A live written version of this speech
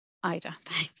Ida,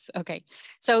 thanks. Okay,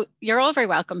 so you're all very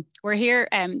welcome. We're here.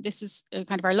 This is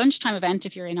kind of our lunchtime event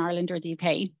if you're in Ireland or the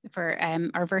UK for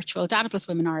our virtual Data Plus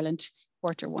Women Ireland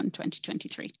Q1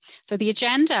 2023. So the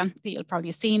agenda that you'll probably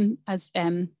have seen as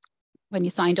when you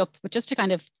signed up, but just to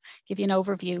kind of give you an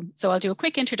overview. So I'll do a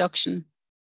quick introduction,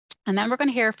 and then we're going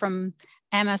to hear from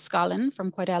Emma Scollan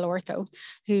from QuidelOrtho,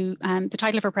 who the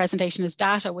title of her presentation is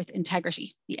Data with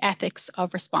Integrity, the Ethics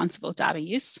of Responsible Data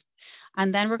Use.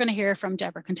 And then we're going to hear from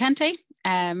Débora Contente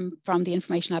from the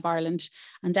Information Lab Ireland.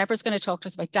 And Debora's going to talk to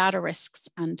us about data risks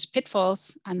and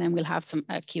pitfalls, and then we'll have some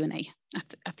Q&A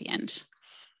at the end.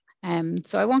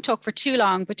 So I won't talk for too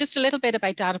long, but just a little bit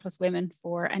about Data Plus Women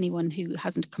for anyone who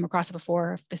hasn't come across it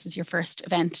before, if this is your first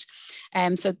event.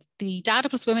 So the Data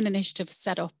Plus Women initiative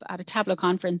set up at a Tableau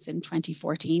conference in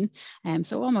 2014,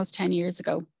 so almost 10 years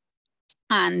ago.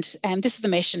 And this is the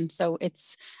mission. So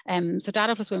it's so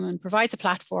Data Plus Women provides a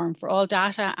platform for all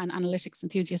data and analytics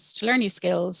enthusiasts to learn new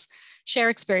skills, share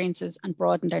experiences, and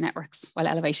broaden their networks while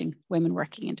elevating women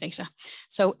working in data.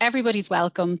 So everybody's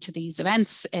welcome to these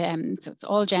events. So it's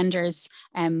all genders,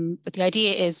 but the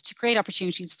idea is to create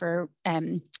opportunities for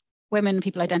women,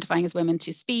 people identifying as women,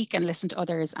 to speak and listen to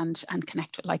others and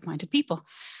connect with like-minded people.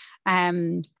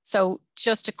 So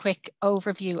just a quick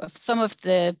overview of some of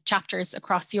the chapters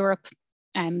across Europe.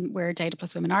 We're Data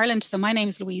Plus Women Ireland. So my name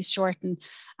is Louise Shorten,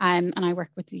 and I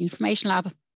work with the Information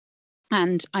Lab.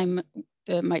 And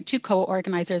my two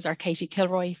co-organisers are Katie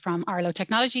Kilroy from Arlo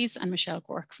Technologies and Michelle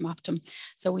Cork from Optum.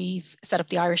 So we've set up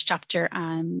the Irish chapter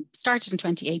and started in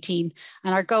 2018.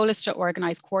 And our goal is to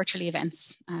organise quarterly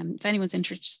events. If anyone's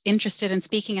interested in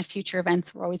speaking at future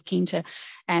events, we're always keen to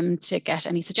get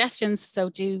any suggestions. So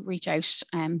do reach out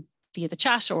via the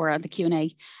chat or on the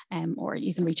Q&A, or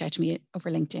you can reach out to me over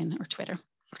LinkedIn or Twitter.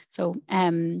 So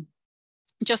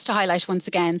just to highlight once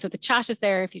again, so the chat is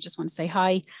there if you just want to say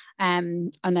hi,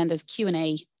 and then there's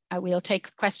Q&A. We'll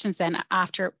take questions then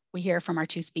after we hear from our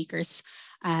two speakers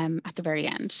at the very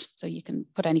end. So you can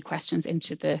put any questions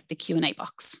into the Q&A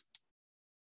box.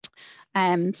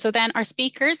 So then our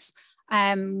speakers,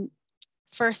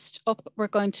 first up, we're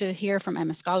going to hear from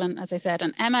Emma Scollan, as I said,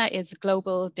 and Emma is a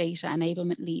Global Data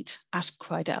Enablement Lead at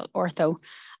QuidelOrtho,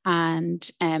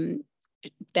 and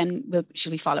then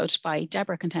she'll be followed by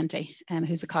Débora Contente,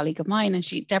 who's a colleague of mine, and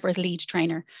Debora's lead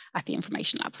trainer at the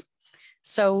Information Lab.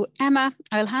 So Emma,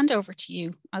 I'll hand over to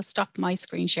you. I'll stop my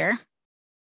screen share.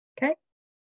 Okay.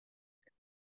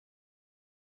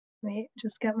 Let me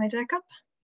just get my deck up.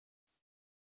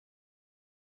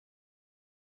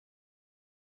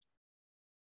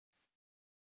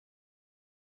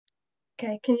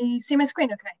 Okay, can you see my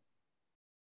screen okay?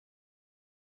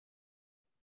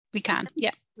 We can,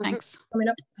 yeah, thanks. Coming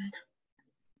up.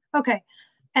 Okay,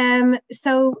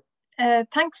 so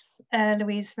thanks,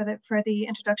 Louise, for the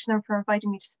introduction and for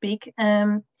inviting me to speak.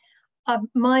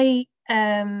 My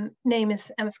name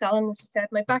is Emma Scollan, as I said.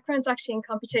 My background's actually in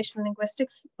computational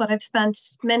linguistics, but I've spent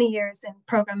many years in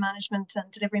program management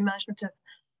and delivery management of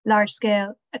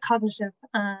large-scale cognitive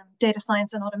data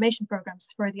science and automation programs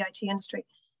for the IT industry.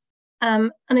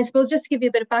 And I suppose just to give you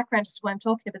a bit of background as to why I'm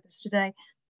talking about this today,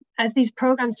 as these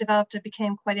programs developed, I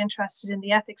became quite interested in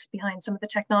the ethics behind some of the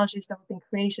technologies that were being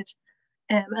created.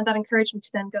 And that encouraged me to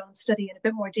then go and study in a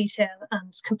bit more detail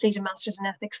and complete a master's in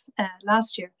ethics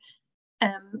last year.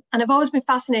 And I've always been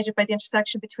fascinated by the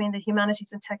intersection between the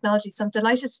humanities and technology. So I'm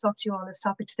delighted to talk to you on this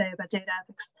topic today about data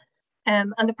ethics.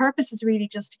 And the purpose is really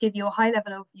just to give you a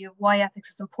high-level overview of why ethics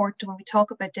is important when we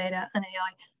talk about data and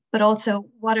AI, but also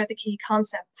what are the key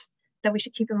concepts that we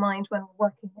should keep in mind when we're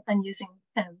working and using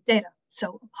data.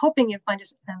 So hoping you find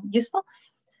it useful.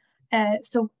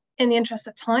 So in the interest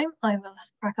of time, I will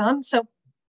crack on. So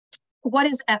what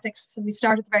is ethics? So we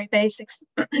start at the very basics.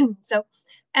 So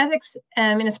ethics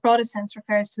in its broadest sense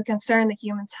refers to the concern that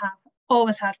humans have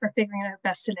always had for figuring out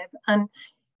best to live. And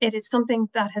it is something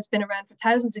that has been around for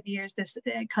thousands of years, this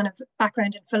kind of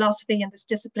background in philosophy and this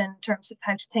discipline in terms of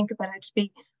how to think about how to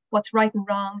be what's right and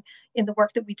wrong in the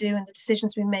work that we do and the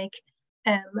decisions we make.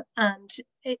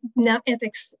 Now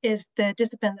ethics is the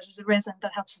discipline that has arisen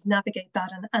that helps us navigate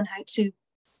that and how to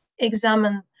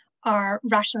examine our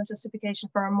rational justification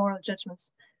for our moral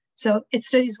judgments. So it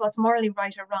studies what's morally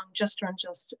right or wrong, just or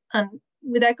unjust. And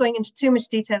without going into too much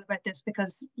detail about this,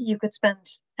 because you could spend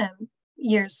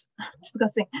years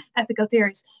discussing ethical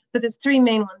theories, but there's three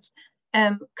main ones.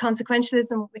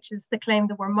 Consequentialism, which is the claim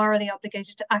that we're morally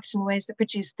obligated to act in ways that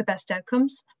produce the best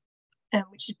outcomes,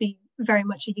 which would be very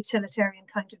much a utilitarian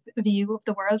kind of view of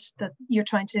the world, that you're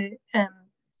trying to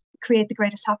create the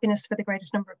greatest happiness for the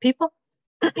greatest number of people.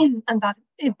 And that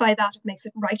by that it makes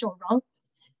it right or wrong.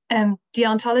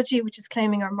 Deontology, which is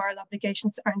claiming our moral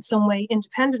obligations are in some way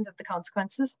independent of the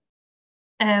consequences.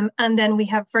 And then we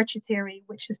have virtue theory,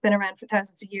 which has been around for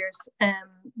thousands of years,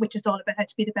 which is all about how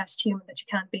to be the best human that you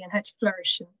can be and how to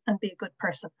flourish and be a good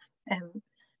person.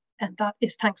 And that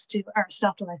is thanks to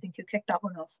Aristotle, I think, who kicked that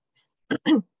one off.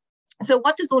 So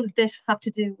what does all of this have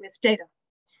to do with data?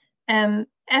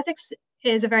 Ethics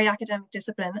is a very academic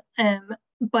discipline,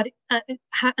 but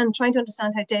and trying to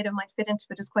understand how data might fit into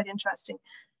it is quite interesting.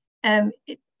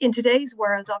 In today's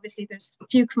world, obviously, there's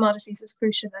few commodities as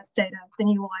crucial as data, the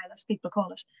new oil, as people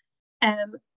call it.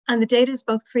 And the data is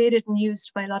both created and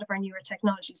used by a lot of our newer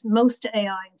technologies. Most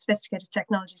AI and sophisticated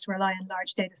technologies rely on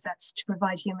large data sets to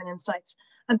provide human insights.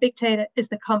 And big data is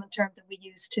the common term that we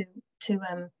use to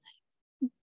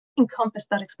encompass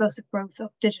that explosive growth of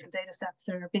digital data sets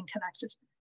that are being collected.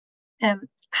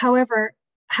 However,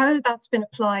 how that's been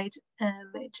applied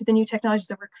to the new technologies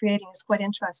that we're creating is quite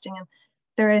interesting. And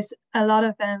there is a lot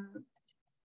of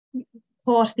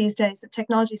thought these days that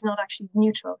technology is not actually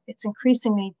neutral. It's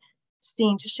increasingly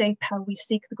seen to shape how we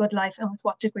seek the good life and with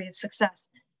what degree of success.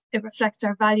 It reflects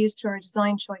our values through our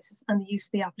design choices and the use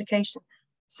of the application.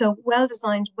 So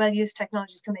well-designed, well-used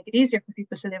technologies can make it easier for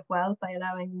people to live well by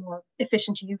allowing more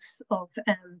efficient use of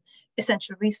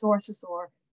essential resources or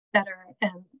better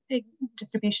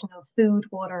distribution of food,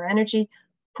 water, energy.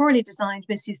 Poorly designed,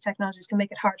 misused technologies can make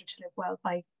it harder to live well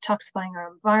by toxifying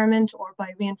our environment or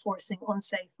by reinforcing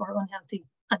unsafe or unhealthy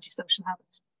antisocial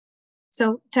habits.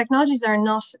 So technologies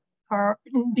are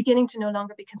beginning to no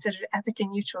longer be considered ethically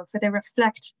neutral, for they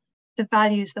reflect the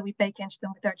values that we bake into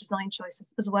them with our design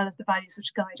choices, as well as the values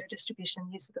which guide our distribution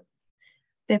and use of them.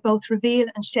 They both reveal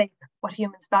and shape what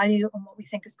humans value and what we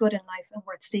think is good in life and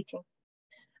worth seeking.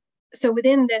 So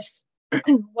within this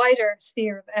wider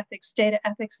sphere of ethics, data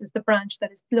ethics is the branch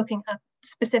that is looking at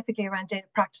specifically around data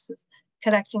practices,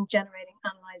 collecting, generating,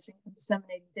 analyzing, and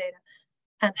disseminating data,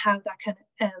 and how that can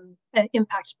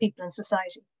impact people and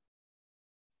society.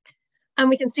 And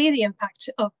we can see the impact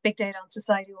of big data on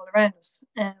society all around us.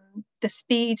 The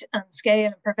speed and scale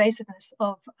and pervasiveness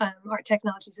of our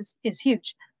technologies is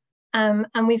huge. And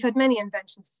we've had many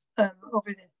inventions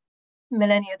over the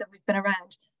millennia that we've been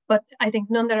around, but I think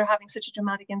none that are having such a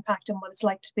dramatic impact on what it's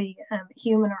like to be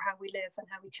human or how we live and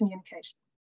how we communicate.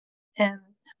 And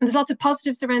there's lots of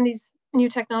positives around these new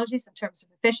technologies in terms of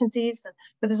efficiencies,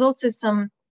 but there's also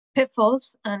some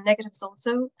pitfalls and negatives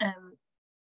also.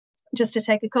 Just to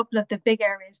take a couple of the big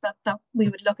areas that we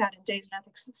would look at in data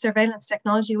ethics, surveillance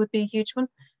technology would be a huge one.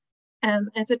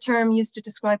 It's a term used to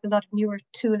describe a lot of newer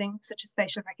tooling, such as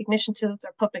facial recognition tools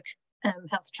or public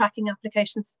health tracking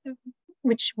applications,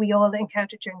 which we all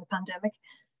encountered during the pandemic.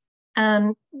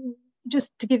 And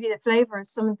just to give you the flavour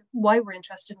of why we're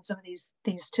interested in some of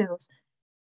these tools.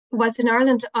 Whilst in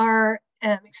Ireland, our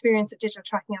experience of digital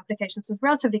tracking applications was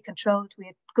relatively controlled. We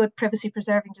had good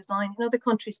privacy-preserving design. In other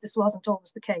countries, this wasn't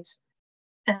always the case.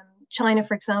 China,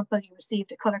 for example, you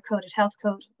received a colour-coded health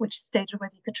code, which stated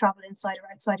whether you could travel inside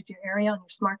or outside of your area on your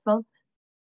smartphone.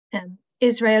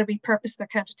 Israel repurposed their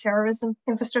counter-terrorism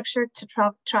infrastructure to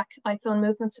track iPhone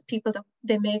movements of people that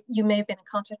you may have been in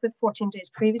contact with 14 days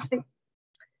previously.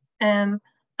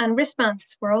 And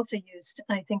wristbands were also used,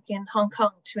 I think, in Hong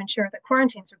Kong to ensure that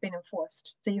quarantines were being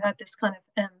enforced. So you had this kind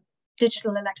of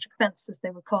digital electric fence, as they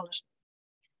would call it.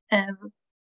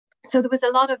 So there was a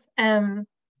lot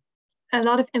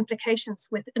of implications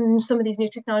with some of these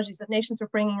new technologies that nations were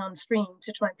bringing on stream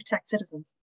to try and protect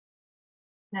citizens.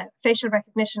 Facial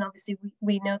recognition, obviously,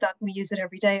 we know that we use it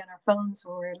every day on our phones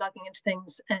when we're logging into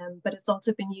things, but it's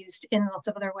also been used in lots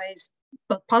of other ways,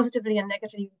 both positively and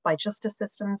negatively, by justice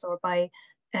systems or by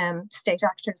state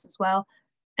actors as well.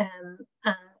 And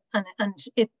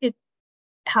it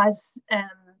has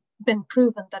been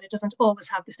proven that it doesn't always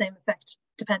have the same effect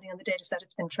depending on the data set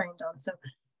it's been trained on. So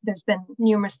there's been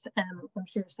numerous, I'm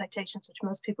sure, citations, which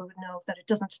most people would know, that it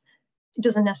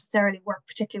doesn't necessarily work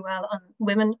particularly well on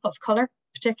women of colour,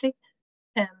 particularly,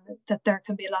 that there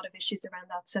can be a lot of issues around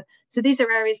that. So these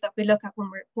are areas that we look at when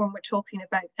we're talking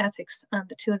about ethics and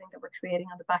the tooling that we're creating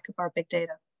on the back of our big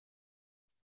data.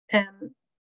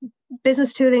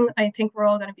 Business tooling, I think we're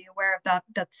all going to be aware of that.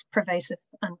 That's pervasive,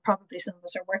 and probably some of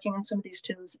us are working on some of these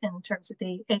tools in terms of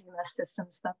the ADMS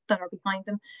systems that are behind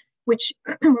them, which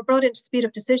were brought in to speed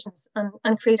up decisions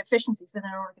and create efficiencies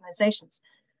within our organizations.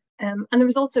 And there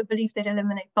was also a belief they'd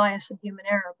eliminate bias and human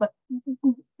error, but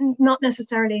not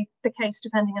necessarily the case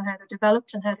depending on how they're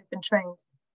developed and how they've been trained.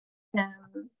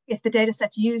 If the data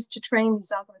set used to train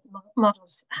these algorithm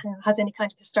models has any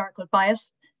kind of historical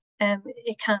bias,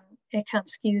 it can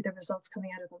skew the results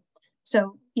coming out of them.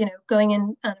 So, going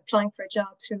in and applying for a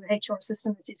job through a HR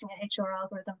system is using a HR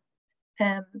algorithm.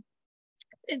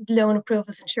 loan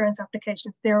approvals, insurance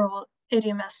applications, they're all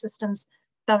ADMS systems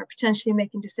that are potentially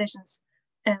making decisions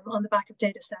on the back of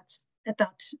data sets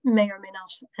that may or may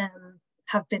not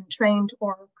have been trained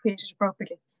or created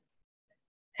appropriately.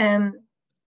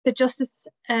 The justice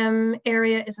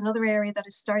area is another area that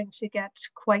is starting to get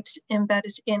quite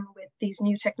embedded in with these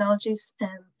new technologies.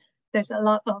 There's a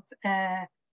lot of,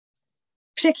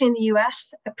 particularly in the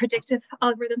US, predictive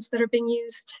algorithms that are being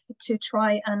used to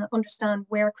try and understand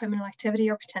where criminal activity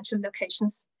or potential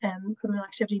locations criminal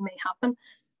activity may happen.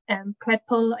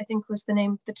 QuidelOrtho, I think, was the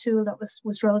name of the tool that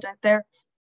was rolled out there.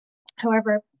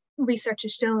 However, research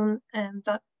has shown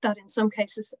that in some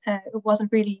cases it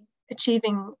wasn't really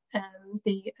achieving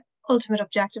the ultimate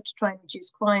objective to try and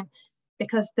reduce crime,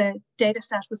 because the data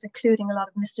set was including a lot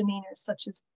of misdemeanors such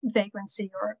as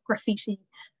vagrancy or graffiti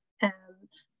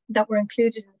that were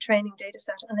included in the training data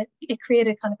set, and it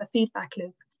created kind of a feedback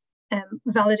loop,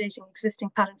 validating existing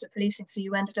patterns of policing. So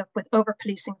you ended up with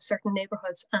over-policing of certain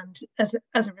neighborhoods, and as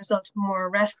a result, more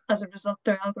arrests. As a result,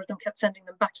 the algorithm kept sending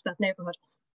them back to that neighborhood.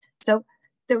 So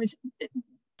there was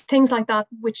things like that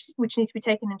which need to be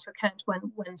taken into account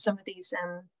when some of these,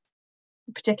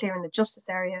 particularly in the justice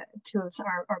area, tools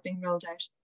are being rolled out.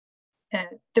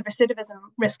 The recidivism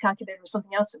risk calculator was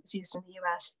something else that was used in the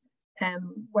US,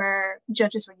 where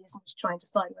judges were using it to try and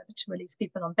decide whether to release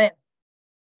people on bail.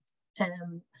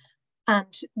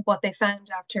 And what they found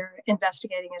after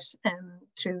investigating it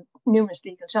through numerous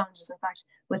legal challenges, in fact,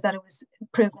 was that it was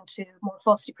proven to more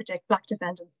falsely predict black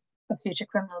defendants of future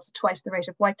criminals at twice the rate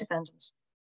of white defendants.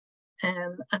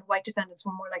 And white defendants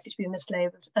were more likely to be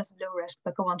mislabeled as low risk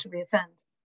but go on to reoffend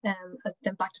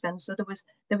than black defendants. So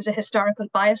there was a historical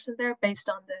bias in there based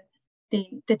on the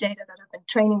data that have been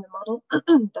training the model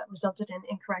that resulted in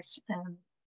incorrect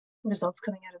results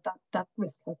coming out of that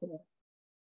risk calculator.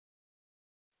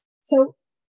 So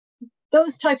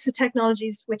those types of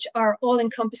technologies, which are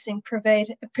all-encompassing, pervade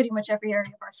pretty much every area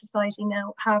of our society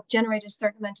now, have generated a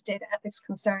certain amount of data ethics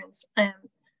concerns. And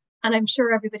I'm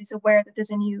sure everybody's aware that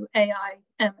there's a new AI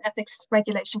ethics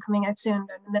regulation coming out soon.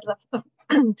 They're in the middle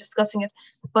of discussing it.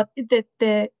 But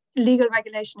the legal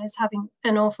regulation is having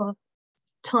an awful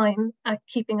time at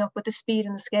keeping up with the speed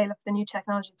and the scale of the new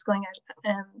technology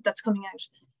that's coming out.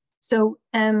 So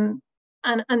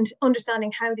and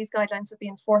understanding how these guidelines will be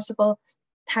enforceable,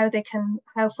 how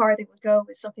far they will go,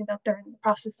 is something that they're in the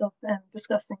process of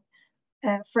discussing.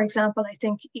 For example, I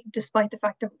think despite the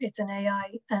fact that it's an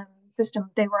AI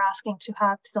system, they were asking to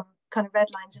have some kind of red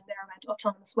lines in there around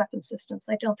autonomous weapon systems.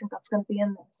 I don't think that's going to be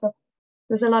in there. So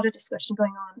there's a lot of discussion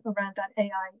going on around that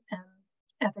AI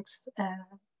ethics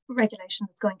regulation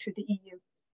that's going through the EU.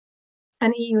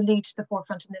 And EU leads the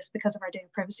forefront in this because of our data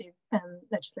privacy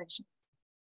legislation.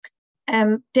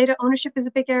 Data ownership is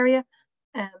a big area.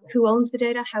 Who owns the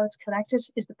data, how it's collected,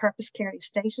 is the purpose clearly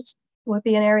stated, would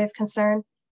be an area of concern.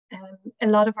 A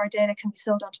lot of our data can be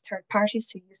sold on to third parties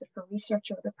to use it for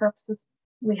research or other purposes.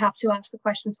 We have to ask the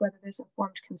questions whether there's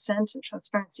informed consent and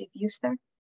transparency of use there.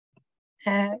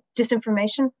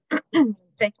 Disinformation,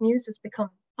 fake news has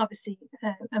become obviously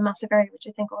a massive area, which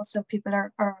I think also people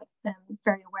are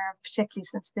very aware of, particularly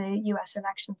since the US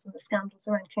elections and the scandals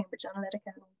around Cambridge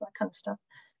Analytica and all that kind of stuff.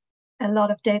 A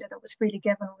lot of data that was freely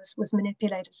given was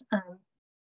manipulated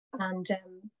and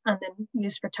then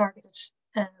used for targeted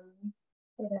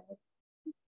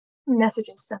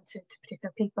messages sent to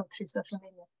particular people through social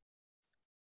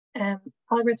media.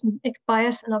 Algorithmic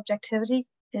bias and objectivity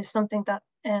is something that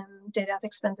data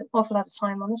ethics spends an awful lot of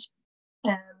time on it.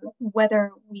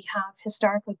 Whether we have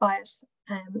historical bias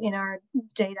in our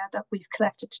data that we've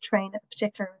collected to train a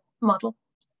particular model,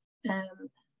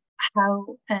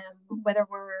 whether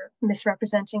we're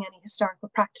misrepresenting any historical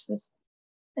practices,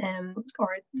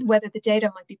 or whether the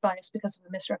data might be biased because of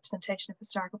a misrepresentation of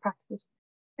historical practices.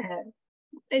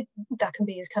 That can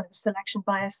be a kind of a selection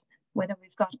bias, whether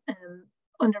we've got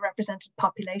underrepresented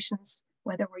populations,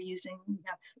 whether we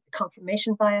have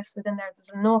confirmation bias within there.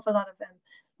 There's an awful lot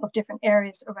of different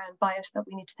areas around bias that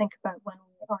we need to think about when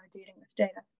we are dealing with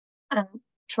data, and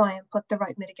try and put the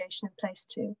right mitigation in place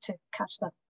to catch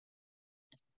that.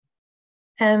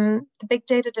 The big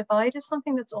data divide is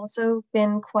something that's also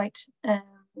been quite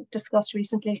discussed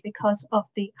recently because of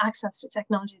the access to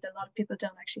technology that a lot of people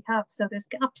don't actually have. So there's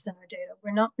gaps in our data.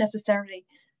 We're not necessarily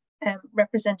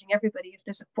representing everybody if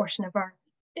there's a portion of our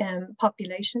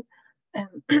population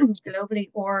globally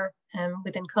or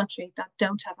within country that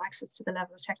don't have access to the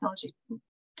level of technology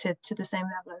to the same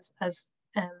level as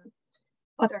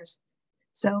others.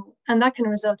 So, and that can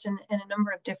result in a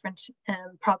number of different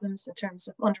problems in terms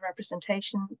of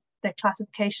underrepresentation. The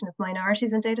classification of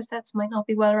minorities in data sets might not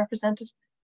be well represented.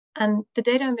 And the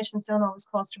data emissions don't always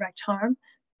cause direct harm,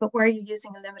 but where you're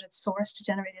using a limited source to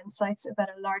generate insights about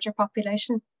a larger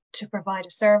population to provide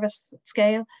a service at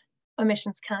scale,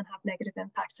 emissions can have negative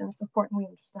impacts, and it's important we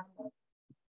understand that.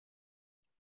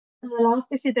 And the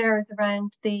last issue there is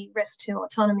around the risk to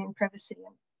autonomy and privacy.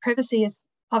 And privacy is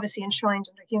obviously enshrined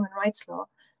under human rights law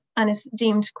and is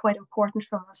deemed quite important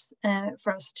for us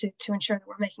to ensure that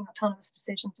we're making autonomous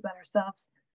decisions about ourselves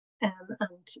and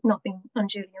not being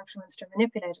unduly influenced or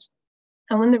manipulated.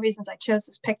 And one of the reasons I chose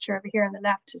this picture over here on the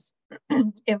left is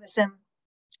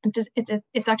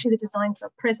it's actually the design for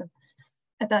a prison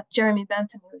that Jeremy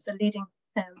Bentham, who was a leading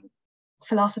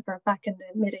philosopher back in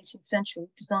the mid-18th century,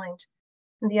 designed.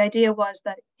 And the idea was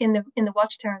that in the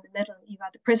watchtower in the middle, you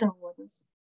had the prison wardens,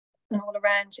 and all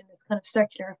around in this kind of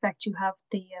circular effect, you have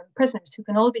the prisoners who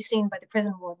can all be seen by the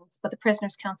prison wardens, but the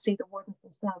prisoners can't see the wardens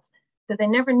themselves. So they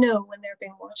never know when they're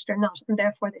being watched or not, and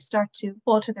therefore they start to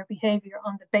alter their behavior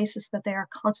on the basis that they are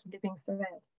constantly being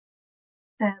surveilled.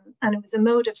 And it was a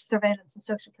mode of surveillance and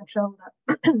social control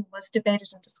that was debated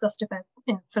and discussed about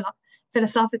in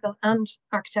philosophical and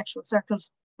architectural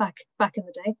circles back in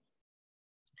the day.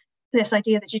 This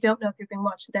idea that you don't know if you're being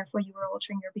watched, therefore you are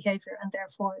altering your behavior, and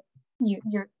therefore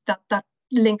that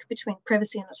link between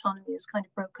privacy and autonomy is kind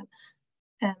of broken.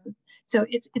 So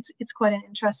it's quite an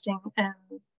interesting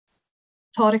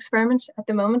thought experiment at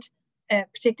the moment,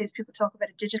 particularly as people talk about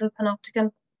a digital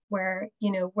panopticon, where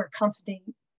we're constantly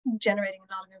generating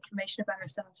a lot of information about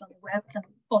ourselves on the web, and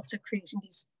also creating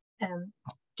these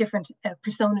different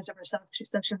personas of ourselves through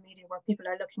social media, where people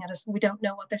are looking at us. We don't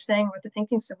know what they're saying or what they're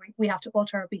thinking, so we have to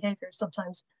alter our behavior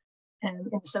sometimes in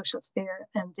the social sphere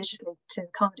and digitally to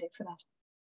accommodate for that.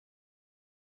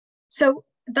 So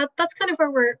that's kind of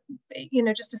where we're,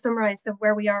 just to summarize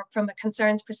where we are from a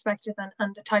concerns perspective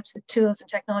and the types of tools and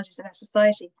technologies in our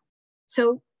society.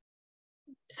 So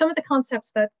some of the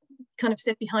concepts that kind of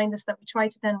sit behind this that we try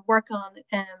to then work on,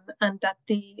 and that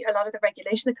a lot of the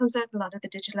regulation that comes out, a lot of the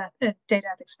digital data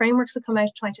ethics frameworks that come out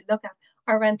trying to look at,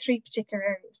 are around three particular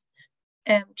areas: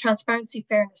 transparency,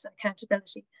 fairness, and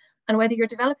accountability. And whether you're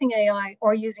developing AI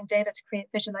or using data to create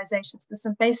visualizations, there's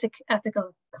some basic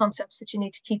ethical concepts that you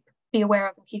need to be aware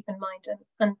of and keep in mind.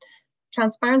 And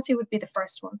transparency would be the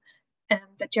first one.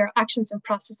 That your actions and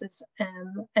processes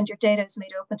and your data is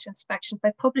made open to inspection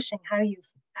by publishing how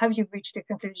you've reached your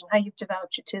conclusion, how you've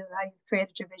developed your tool, how you've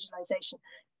created your visualization.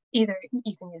 Either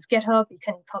you can use GitHub, you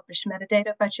can publish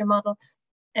metadata about your model,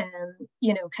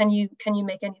 can you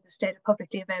make any of this data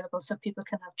publicly available so people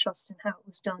can have trust in how it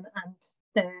was done and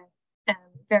the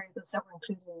variables that were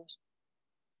included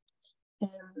in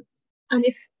it. And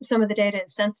if some of the data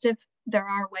is sensitive, there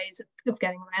are ways of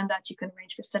getting around that. You can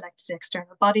arrange for selected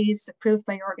external bodies approved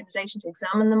by your organization to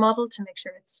examine the model to make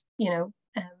sure it's,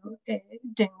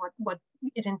 doing what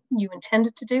you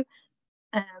intended to do,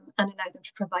 and allow them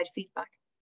to provide feedback.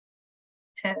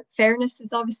 Fairness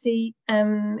is obviously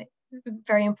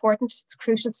very important. It's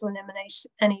crucial to eliminate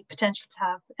any potential to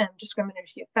have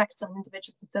discriminatory effects on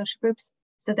individuals and social groups.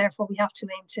 So therefore, we have to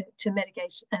aim to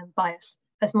mitigate bias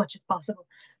as much as possible.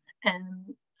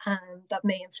 And that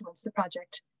may influence the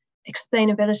project.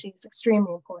 Explainability is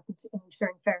extremely important in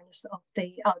ensuring fairness of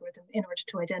the algorithm in order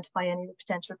to identify any of the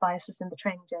potential biases in the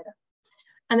training data.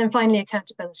 And then finally,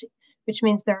 accountability, which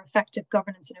means there are effective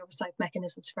governance and oversight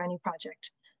mechanisms for any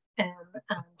project. And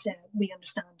we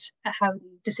understand how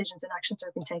the decisions and actions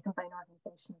are being taken by an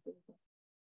organization.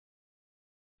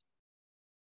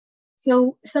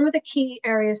 So some of the key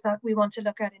areas that we want to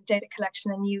look at in data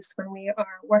collection and use when we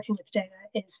are working with data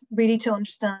is really to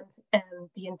understand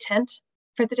the intent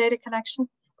for the data collection,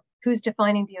 who's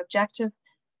defining the objective,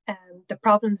 the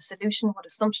problem, the solution, what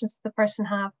assumptions does the person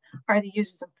have, are the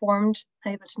users informed,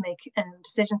 able to make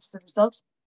decisions as a result.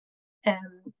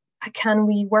 Can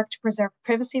we work to preserve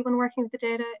privacy when working with the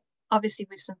data? Obviously,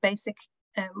 we have some basic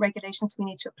regulations we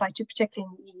need to apply to, particularly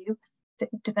in the EU.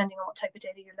 Depending on what type of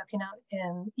data you're looking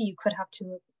at, you could have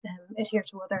to adhere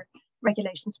to other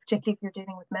regulations, particularly if you're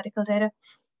dealing with medical data.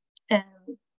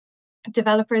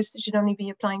 Developers should only be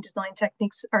applying design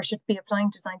techniques, or should be applying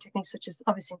design techniques such as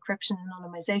obviously encryption and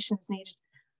anonymization is needed,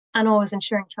 and always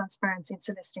ensuring transparency and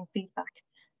soliciting feedback.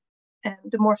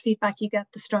 The more feedback you get,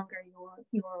 the stronger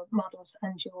your models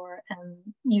and your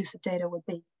use of data would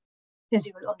be, as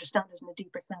you will understand it in a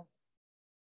deeper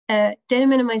sense. Data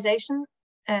minimization.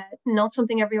 Not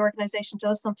something every organization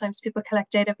does. Sometimes people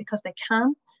collect data because they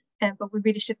can, but we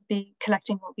really should be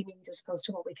collecting what we need as opposed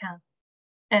to what we can.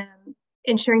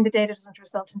 Ensuring the data doesn't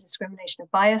result in discrimination or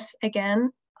bias.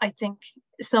 Again, I think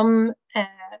some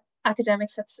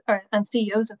academics and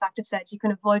CEOs, in fact, have said you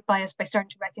can avoid bias by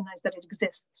starting to recognize that it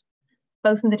exists.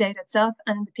 both in the data itself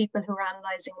and in the people who are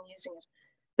analysing and using it.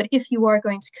 But if you are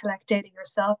going to collect data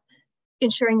yourself,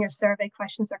 ensuring your survey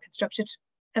questions are constructed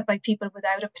by people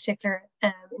without a particular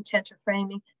intent or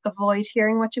framing, avoid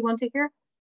hearing what you want to hear,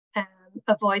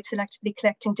 avoid selectively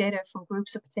collecting data from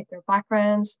groups of particular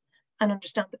backgrounds, and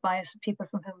understand the bias of people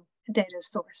from whom data is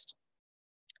sourced.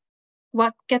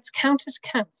 What gets counted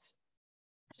counts.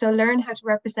 So learn how to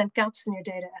represent gaps in your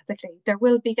data ethically. There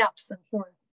will be gaps, I'm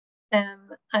sure.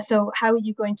 So how are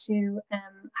you going to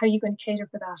cater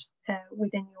for that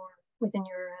within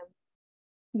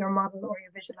your model or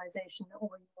your visualization or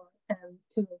your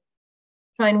tool?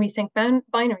 Try and rethink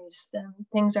binaries.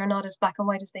 Things are not as black and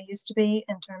white as they used to be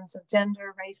in terms of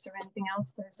gender, race, or anything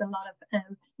else. There's a lot of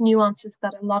nuances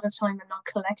that a lot of time are not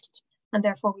collected, and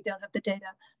therefore we don't have the data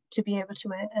to be able to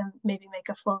maybe make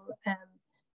a full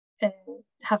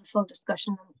have a full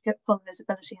discussion and get full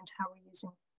visibility into how we're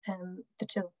using the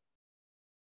tool.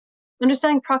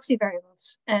 Understanding proxy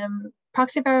variables.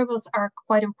 Proxy variables are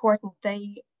quite important.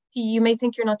 You may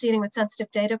think you're not dealing with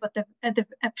sensitive data, but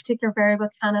a particular variable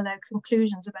can allow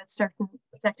conclusions about certain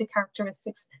protected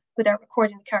characteristics without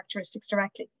recording the characteristics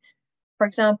directly. For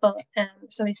example,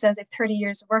 somebody says they have 30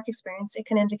 years of work experience, it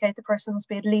can indicate the person must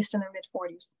be at least in their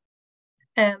mid-40s.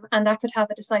 And that could have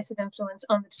a decisive influence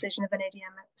on the decision of an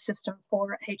ADM system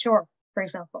for HR, for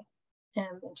example,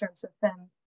 in terms of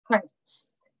hire.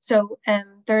 So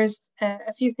there's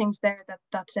a few things there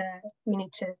that we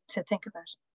need to think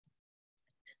about.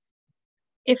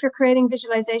 If you're creating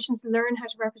visualizations, learn how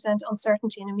to represent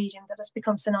uncertainty in a medium that has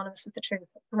become synonymous with the truth.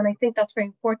 And I think that's very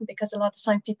important because a lot of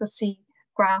time people see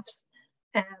graphs,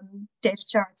 data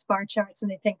charts, bar charts, and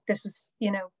they think this is,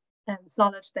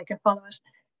 solid, they can follow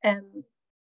it.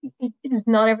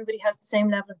 Not everybody has the same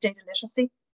level of data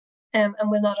literacy and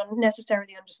will not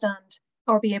necessarily understand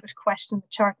or be able to question the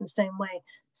chart in the same way.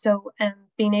 So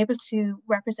being able to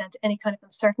represent any kind of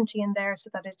uncertainty in there so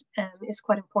that it is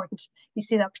quite important. You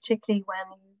see that particularly when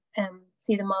you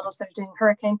see the models that are doing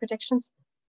hurricane predictions.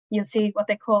 You'll see what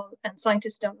they call, and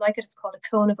scientists don't like it, it's called a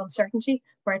cone of uncertainty,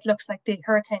 where it looks like the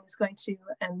hurricane is going to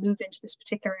move into this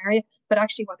particular area. But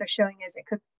actually what they're showing is it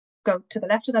could go to the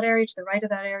left of that area, to the right of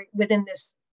that area, within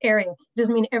this area. It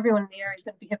doesn't mean everyone in the area is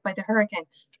going to be hit by the hurricane,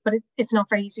 but it's not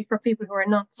very easy for people who are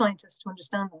not scientists to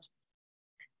understand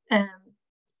that.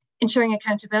 Ensuring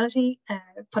accountability,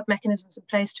 put mechanisms in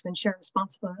place to ensure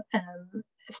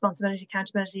responsibility,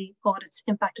 accountability, audits,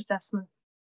 impact assessment,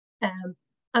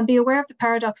 and be aware of the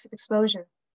paradox of exposure.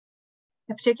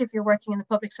 And particularly if you're working in the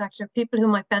public sector, people who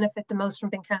might benefit the most from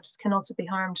being counted can also be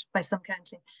harmed by some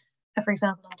counting. For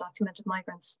example, undocumented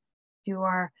migrants who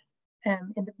are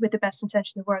with the best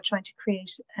intention in the world trying to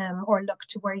create or look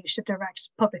to where you should direct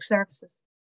public services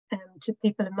to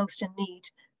people most in need.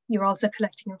 You're also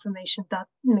collecting information that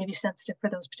may be sensitive for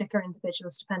those particular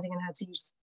individuals depending on how it's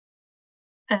used.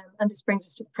 And this brings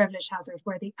us to the privilege hazard,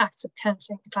 where the acts of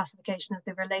counting and classification as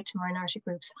they relate to minority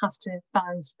groups has to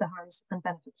balance the harms and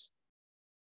benefits.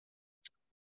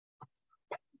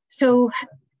 So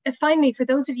finally, for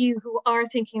those of you who are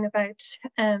thinking about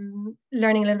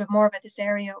learning a little bit more about this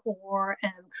area or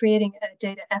creating a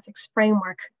data ethics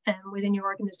framework within your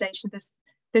organization,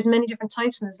 there's many different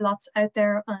types and there's lots out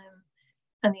there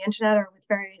on the internet or with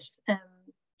various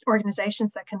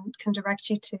organizations that can direct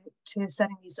you to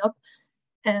setting these up.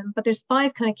 But there's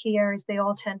 5 kind of key areas they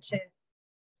all tend to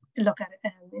look at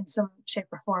it in some shape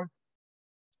or form.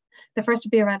 The first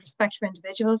would be around respect for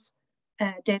individuals.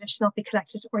 Data should not be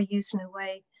collected or used in a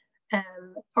way,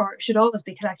 or should always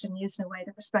be collected and used in a way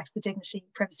that respects the dignity,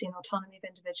 privacy, and autonomy of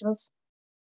individuals.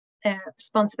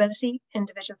 Responsibility.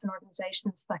 Individuals and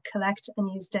organizations that collect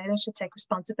and use data should take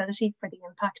responsibility for the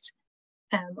impact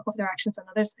of their actions on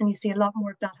others. And you see a lot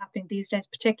more of that happening these days,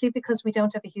 particularly because we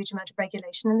don't have a huge amount of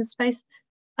regulation in this space.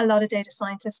 A lot of data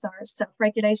scientists are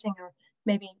self-regulating or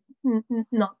maybe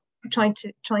not trying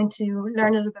to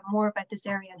learn a little bit more about this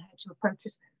area and how to approach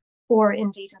it, or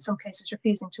indeed in some cases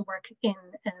refusing to work in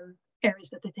areas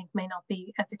that they think may not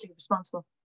be ethically responsible.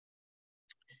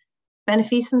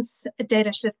 Beneficence.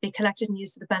 Data should be collected and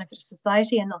used for the benefit of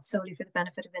society and not solely for the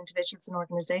benefit of individuals and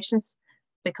organizations.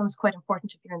 It becomes quite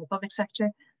important if you're in the public sector.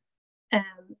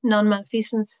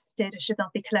 Non-malfeasance. Data should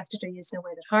not be collected or used in a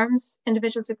way that harms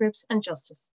individuals or groups. And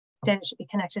justice. Data should be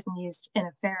connected and used in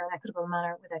a fair and equitable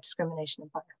manner without discrimination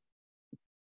and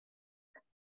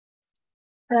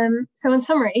bias. So in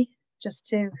summary, just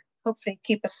to hopefully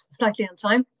keep us slightly on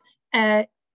time,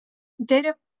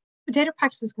 data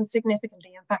practices can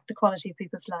significantly impact the quality of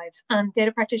people's lives, and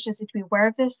data practitioners need to be aware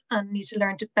of this and need to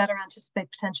learn to better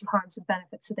anticipate potential harms and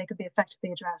benefits so they can be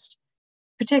effectively addressed,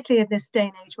 particularly in this day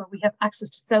and age where we have access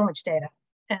to so much data.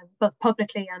 both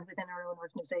publicly and within our own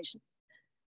organizations.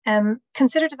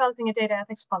 Consider developing a data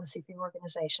ethics policy for your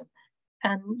organization.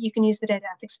 You can use the data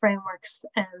ethics frameworks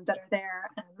that are there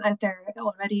out there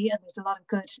already, and there's a lot of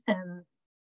good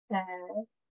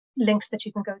links that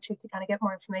you can go to kind of get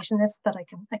more information on this that I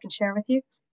can share with you.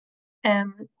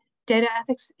 Data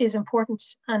ethics is important,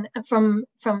 and from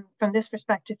this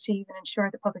perspective, to even ensure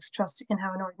the public's trust in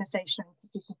how an organization or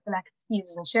institution collects,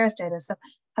 uses, and shares data. So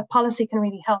a policy can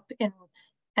really help in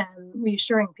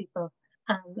reassuring people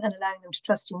and allowing them to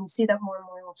trust you. And you see that more and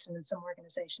more often in some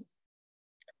organizations.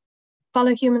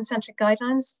 Follow human-centric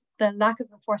guidelines. The lack of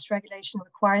enforced regulation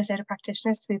requires data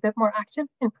practitioners to be a bit more active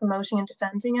in promoting and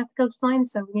defending ethical design.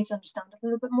 So we need to understand it a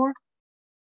little bit more.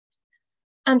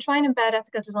 And try and embed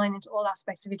ethical design into all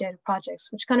aspects of your data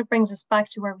projects, which kind of brings us back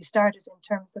to where we started in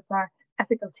terms of our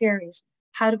ethical theories.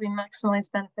 How do we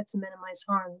maximize benefits and minimize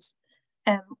harms?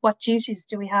 What duties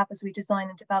do we have as we design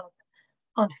and develop?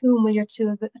 On whom will your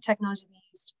tool technology be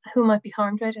used? Who might be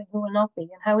harmed right and who will not be?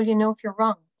 And how will you know if you're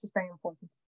wrong, which is very important.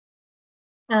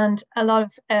 And a lot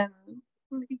of,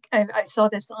 I saw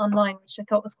this online, which I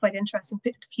thought was quite interesting.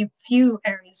 A few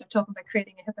areas are talking about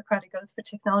creating a Hippocratic Oath for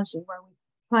technology, where we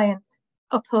try and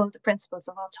uphold the principles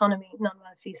of autonomy,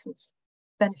 non-malfeasance,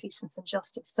 beneficence, and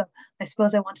justice. So I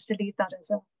suppose I wanted to leave that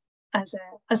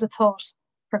as a thought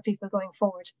for people going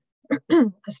forward,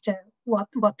 as to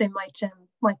what they might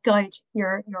guide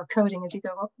your coding as you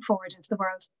go forward into the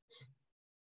world.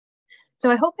 So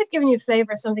I hope I've given you a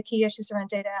flavour of some of the key issues around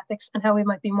data ethics and how we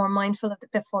might be more mindful of the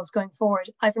pitfalls going forward.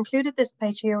 I've included this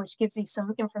page here, which gives you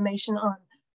some information on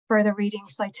further reading,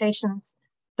 citations,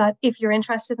 that if you're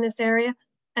interested in this area,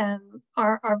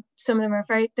 some of them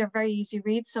they're very easy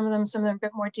reads. Some of them are a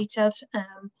bit more detailed.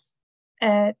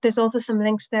 There's also some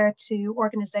links there to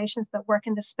organizations that work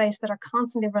in this space that are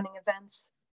constantly running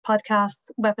events, podcasts,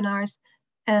 webinars.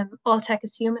 All Tech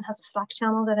is Human has a Slack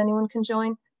channel that anyone can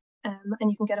join, and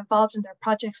you can get involved in their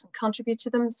projects and contribute to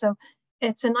them. So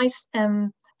it's a nice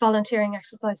volunteering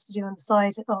exercise to do on the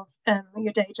side of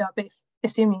your day job,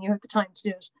 assuming you have the time to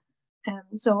do it.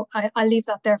 So I'll leave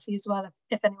that there for you as well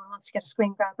if anyone wants to get a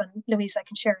screen grab, and Louise, I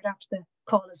can share it after the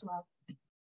call as well,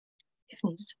 if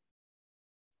needed.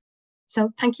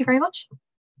 So thank you very much.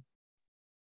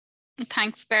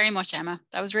 Thanks very much, Emma.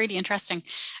 That was really interesting.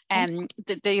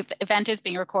 The event is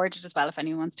being recorded as well if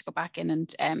anyone wants to go back in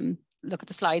and look at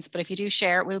the slides. But if you do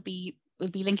share, we'll be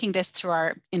linking this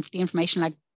through the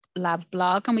Information Lab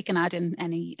blog, and we can add in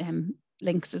any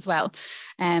links as well.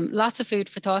 Lots of food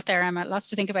for thought there, Emma. Lots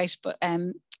to think about,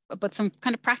 but some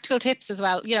kind of practical tips as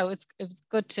well. You know, it was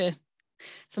good to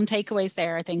some takeaways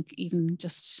there, I think, even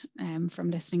just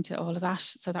from listening to all of that.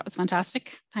 So that was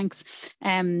fantastic. Thanks.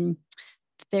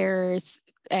 There's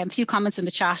a few comments in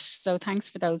the chat, so thanks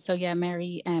for those. So yeah,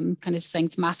 Mary kind of saying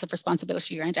it's massive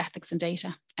responsibility around ethics and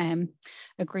data.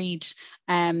 Agreed.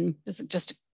 There's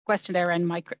just a question there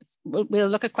around we'll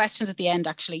look at questions at the end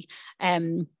actually.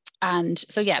 And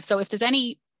so yeah, so if there's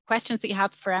any questions that you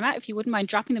have for Emma, if you wouldn't mind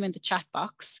dropping them in the chat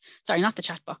box, sorry, not the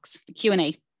chat box, the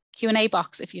Q&A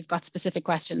box if you've got specific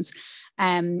questions,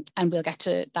 and we'll get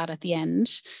to that at the end.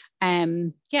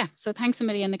 Yeah, so thanks a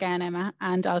million again, Emma,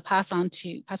 and I'll pass over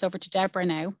to Débora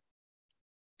now.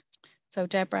 So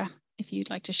Débora, if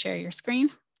you'd like to share your screen.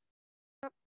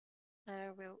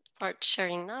 We'll start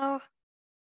sharing now.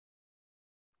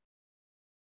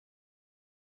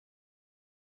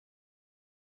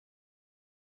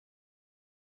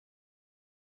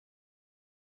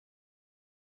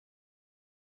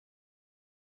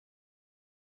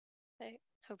 Okay.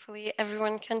 Hopefully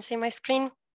everyone can see my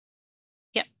screen.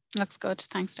 Yeah, looks good.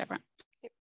 Thanks, Débora.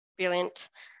 Brilliant.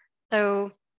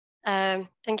 So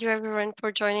thank you everyone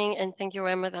for joining, and thank you,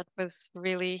 Emma. That was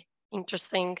really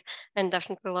interesting and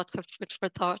definitely lots of food for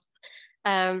thought.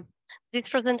 This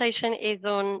presentation is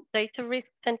on data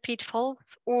risks and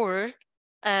pitfalls, or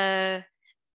how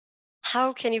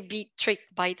can you be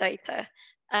tricked by data?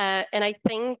 And I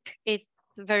think it's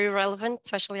very relevant,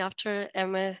 especially after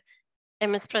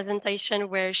Emma's presentation,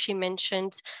 where she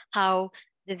mentioned how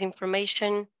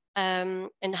disinformation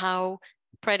and how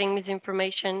spreading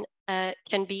misinformation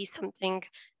can be something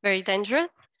very dangerous.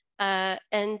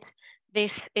 And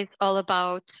this is all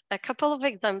about a couple of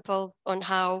examples on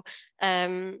how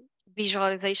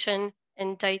visualization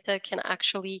and data can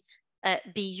actually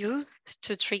be used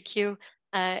to trick you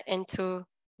and to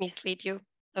mislead you.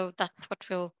 So that's what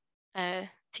we'll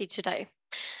see today.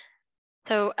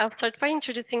 So I'll start by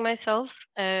introducing myself.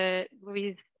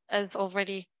 Louise has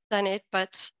already done it,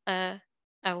 but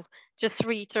I'll just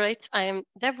reiterate. I am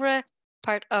Débora,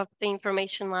 part of the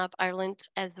Information Lab Ireland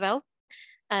as well,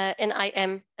 and I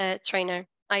am a trainer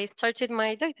I started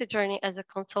my data journey as a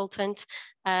consultant,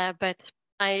 but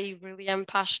I really am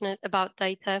passionate about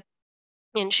data,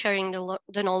 and sharing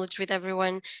the knowledge with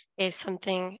everyone is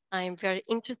something I'm very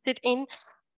interested in.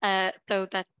 So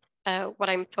that's what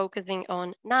I'm focusing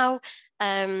on now.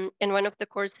 And one of the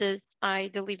courses I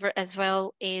deliver as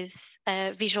well is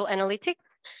visual analytics.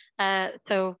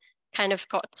 So kind of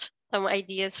got some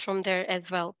ideas from there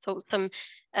as well. So some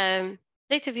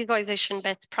data visualization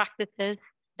best practices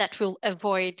that will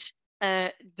avoid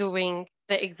doing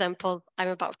the examples I'm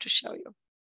about to show you.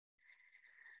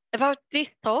 About this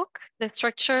talk, the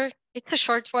structure, it's a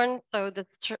short one, so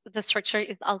the structure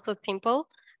is also simple.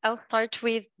 I'll start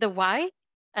with the why,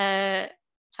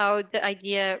 how the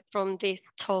idea from this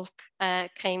talk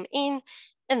came in,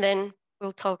 and then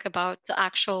we'll talk about the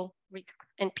actual risks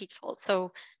and pitfalls,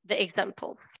 so the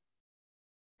examples.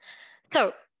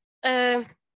 So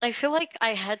I feel like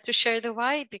I had to share the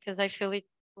why because I feel it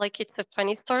like it's a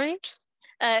funny story,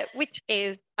 which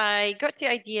is I got the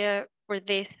idea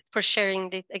for sharing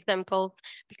these examples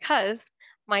because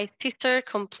my sister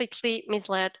completely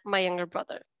misled my younger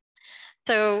brother.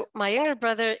 So my younger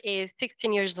brother is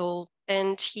 16 years old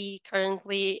and he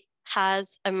currently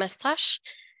has a mustache,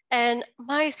 and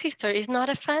my sister is not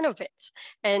a fan of it,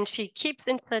 and she keeps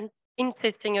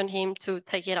insisting on him to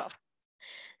take it off.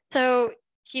 So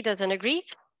he doesn't agree.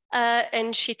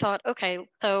 And she thought, okay,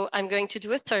 so I'm going to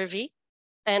do a survey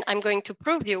and I'm going to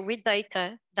prove you with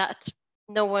data that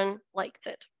no one likes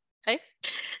it. Okay.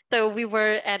 So we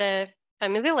were at a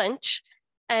family lunch,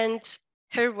 and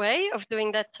her way of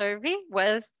doing that survey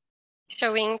was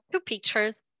showing two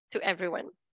pictures to everyone.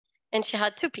 And she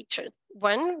had two pictures.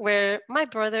 One where my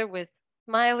brother was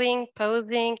smiling,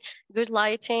 posing, good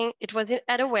lighting. It was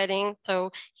at a wedding,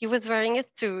 so he was wearing a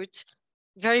suit,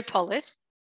 very polished,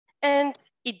 and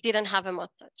it didn't have a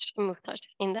mustache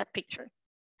in that picture.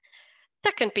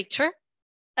 Second picture,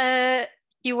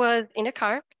 he was in a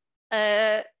car,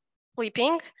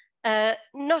 sleeping,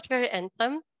 not very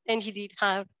handsome, and he did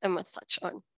have a mustache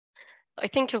on. So I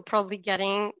think you're probably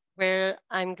getting where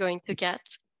I'm going to get,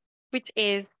 which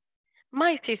is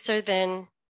my sister then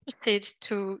proceeded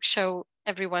to show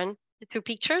everyone the two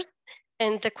pictures.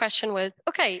 And the question was,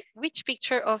 okay, which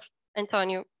picture of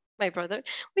Antonio, my brother,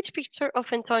 which picture of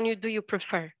Antonio do you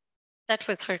prefer? That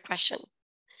was her question.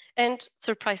 And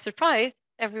surprise, surprise,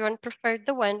 everyone preferred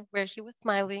the one where he was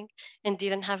smiling and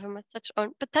didn't have a mustache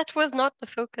on. But that was not the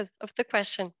focus of the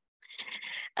question.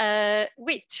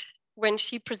 Which, when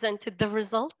she presented the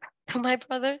result to my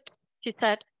brother, she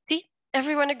said, see,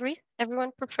 everyone agrees.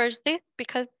 Everyone prefers this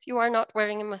because you are not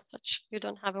wearing a mustache. You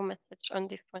don't have a mustache on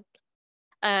this one.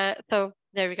 So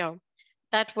there we go.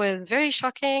 That was very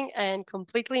shocking and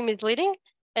completely misleading.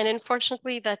 And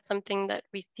unfortunately, that's something that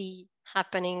we see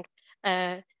happening.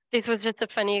 This was just a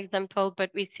funny example,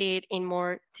 but we see it in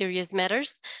more serious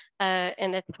matters.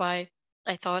 And that's why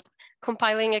I thought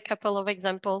compiling a couple of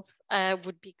examples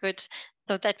would be good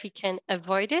so that we can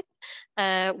avoid it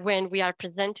when we are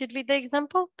presented with the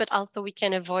example, but also we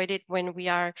can avoid it when we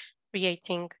are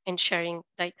creating and sharing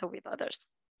data with others.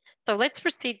 So let's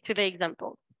proceed to the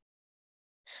examples.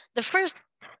 The first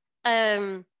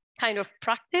kind of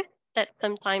practice that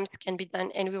sometimes can be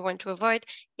done and we want to avoid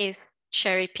is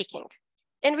cherry picking.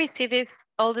 And we see this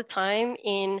all the time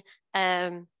in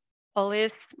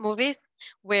police movies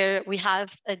where we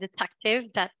have a detective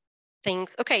that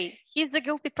thinks, okay, he's the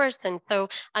guilty person, so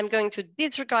I'm going to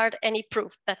disregard any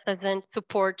proof that doesn't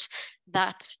support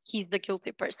that he's the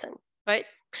guilty person, right?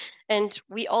 And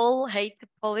we all hate the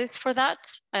police for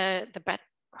that, the bad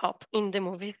cop in the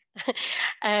movies.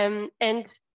 And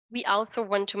we also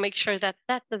want to make sure that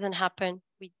that doesn't happen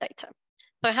with data.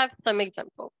 So I have some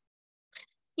examples.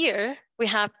 Here we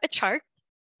have a chart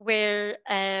where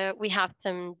we have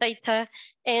some data,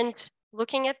 and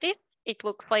looking at this, it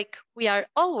looks like we are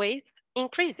always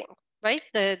increasing, right?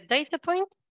 The data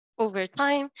points over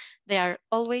time, they are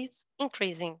always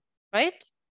increasing, right?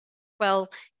 Well,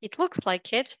 it looks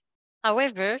like it.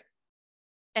 However,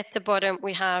 at the bottom,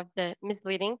 we have the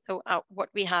misleading, so what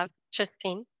we have just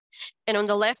seen. And on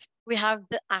the left, we have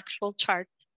the actual chart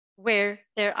where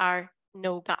there are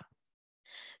no gaps.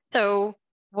 So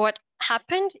what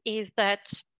happened is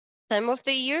that some of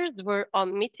the years were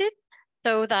omitted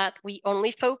so that we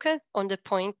only focus on the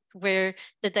points where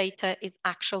the data is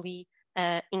actually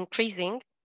increasing.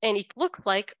 And it looks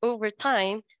like over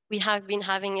time, we have been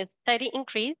having a steady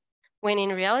increase when in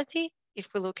reality, if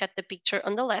we look at the picture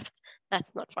on the left,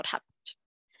 that's not what happened.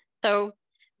 So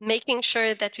making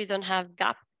sure that we don't have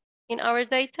gaps in our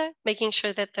data, making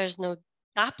sure that there's no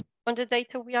gaps on the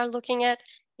data we are looking at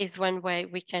is one way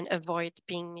we can avoid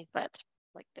being misled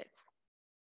like this.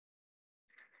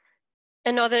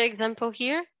 Another example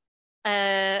here,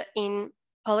 in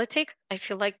politics, I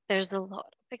feel like there's a lot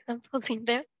of examples in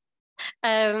there.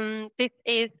 This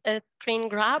is a screen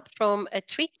grab from a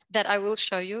tweet that I will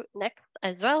show you next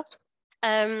as well,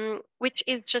 which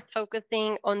is just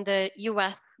focusing on the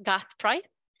US gas price.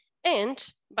 And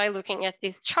by looking at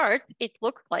this chart, it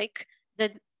looks like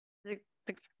the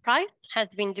price has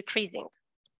been decreasing.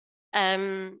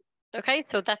 Okay,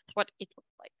 so that's what it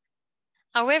looks like.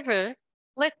 However,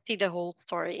 let's see the whole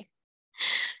story.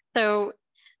 So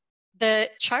the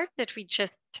chart that we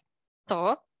just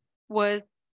saw was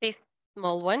this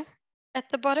small one at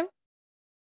the bottom.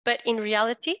 But in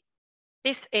reality,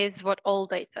 this is what all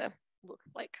data looks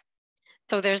like.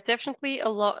 So there's definitely a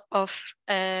lot of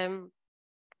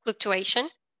fluctuation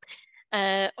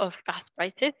of gas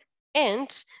prices. And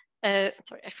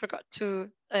sorry, I forgot to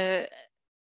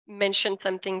mention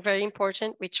something very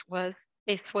important, which was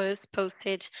this was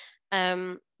posted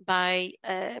by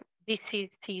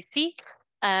DCCC,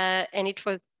 and it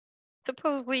was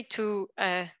supposedly to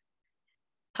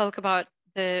talk about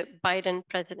the Biden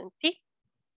presidency.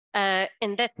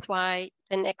 And that's why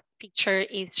the next picture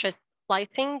is just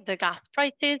slicing the gas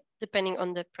prices depending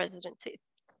on the presidency.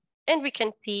 And we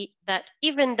can see that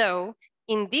even though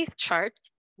in this chart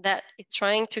that it's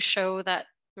trying to show that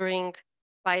during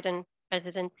Biden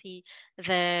presidency,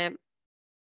 the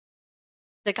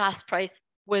gas price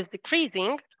was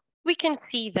decreasing, we can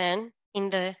see then in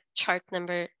the chart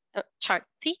chart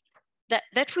C,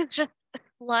 that was just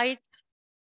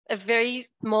a very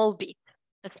small bit,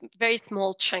 a very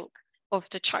small chunk of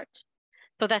the chart.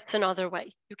 So that's another way.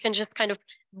 You can just kind of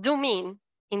zoom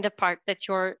in the part that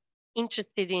you're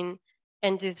interested in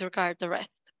and disregard the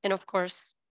rest. And of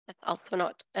course, that's also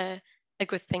not a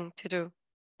good thing to do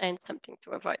and something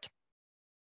to avoid.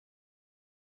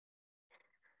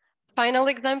 Final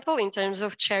example in terms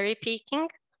of cherry picking,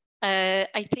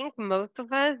 I think most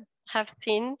of us have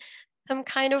seen some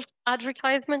kind of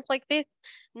advertisement like this.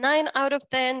 9 out of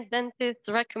 10 dentists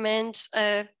recommend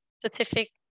a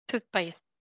specific toothpaste.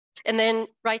 And then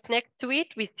right next to it,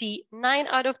 we see 9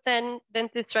 out of 10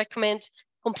 dentists recommend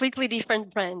completely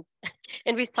different brands.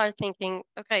 And we start thinking,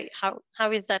 okay,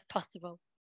 how is that possible?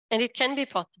 And it can be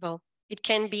possible. It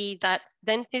can be that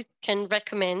dentists can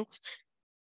recommend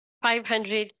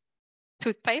 500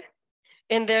 toothpaste,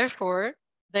 and therefore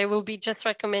they will be just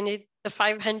recommended the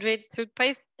 500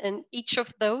 toothpaste, and each of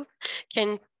those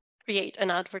can create an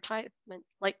advertisement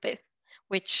like this,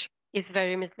 which is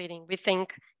very misleading. We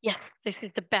think, yes, this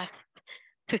is the best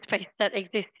toothpaste that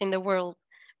exists in the world,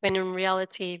 when in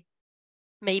reality,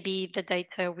 maybe the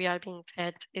data we are being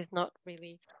fed is not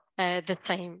really the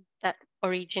same that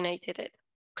originated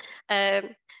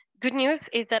it. Good news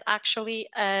is that actually,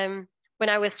 when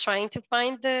I was trying to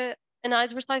find an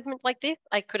advertisement like this,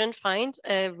 I couldn't find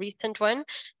a recent one.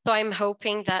 So I'm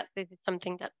hoping that this is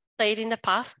something that stayed in the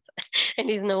past and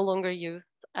is no longer used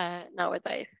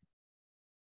nowadays.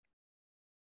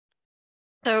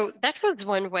 So that was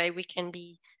one way we can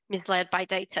be misled by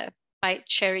data, by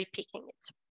cherry picking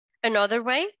it. Another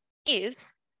way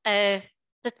is the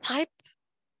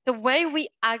way we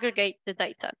aggregate the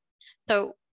data.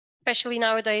 So especially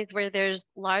nowadays where there's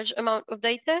large amount of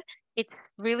data, it's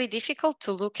really difficult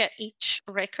to look at each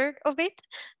record of it.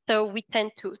 So we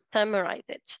tend to summarize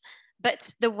it.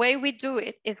 But the way we do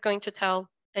it is going to tell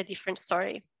a different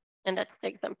story. And that's the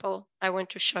example I want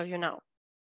to show you now.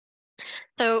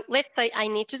 So let's say I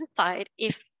need to decide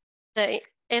if the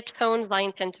headphones I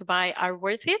intend to buy are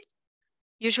worth it.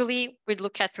 Usually we'd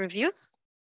look at reviews.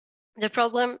 The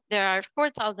problem, there are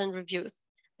 4,000 reviews.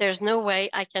 There's no way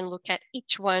I can look at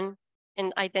each one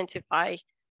and identify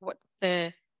what's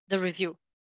the review.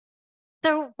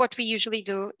 So what we usually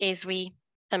do is we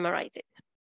summarize it.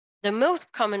 The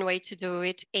most common way to do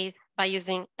it is by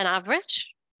using an average,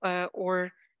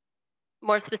 or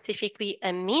more specifically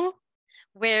a mean,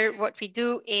 where what we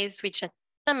do is we just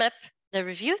sum up the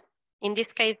reviews. In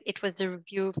this case, it was the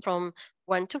review from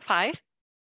 1 to 5,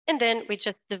 and then we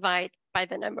just divide by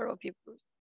the number of reviews.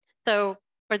 So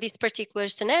for this particular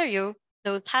scenario,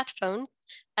 those headphones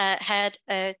had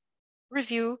a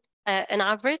review, an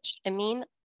average, a mean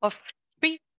of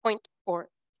 3.4,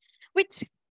 which,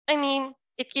 I mean,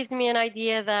 it gives me an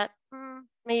idea that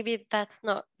maybe that's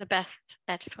not the best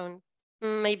headphone.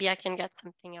 Maybe I can get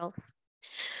something else.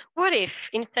 What if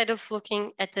instead of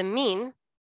looking at the mean,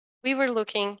 we were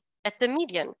looking at the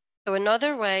median? So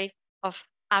another way of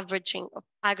averaging, of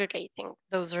aggregating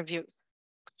those reviews.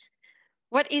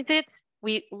 What is it?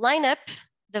 We line up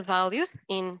the values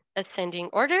in ascending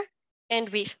order, and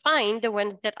we find the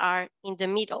ones that are in the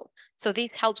middle. So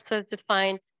this helps us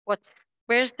define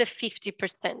where's the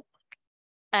 50%.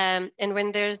 And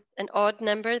when there's an odd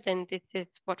number, then this is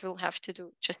what we'll have to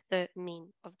do, just the mean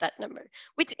of that number,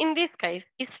 which in this case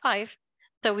is 5.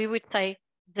 So we would say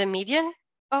the median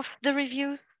of the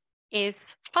reviews is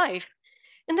 5.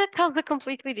 And that tells a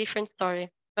completely different story,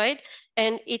 right?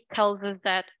 And it tells us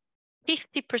that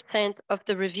 50% of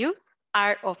the reviews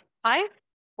are of 5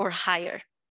 or higher,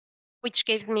 which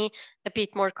gives me a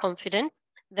bit more confidence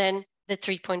than the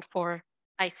 3.4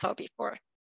 I saw before,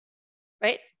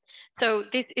 right? So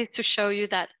this is to show you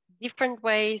that different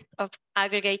ways of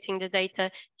aggregating the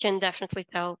data can definitely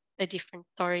tell a different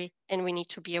story, and we need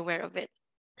to be aware of it.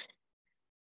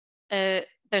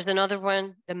 There's another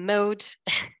one, the mode.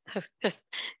 Just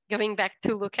going back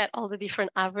to look at all the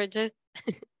different averages.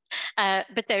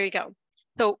 But there you go.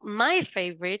 So my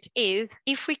favorite is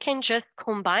if we can just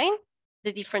combine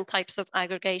the different types of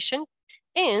aggregation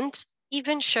and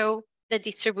even show the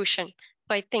distribution.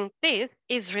 So I think this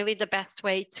is really the best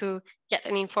way to get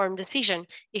an informed decision.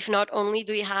 If not only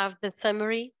do you have the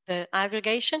summary, the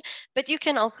aggregation, but you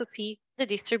can also see the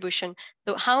distribution.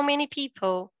 So how many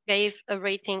people gave a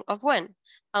rating of 1?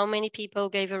 How many people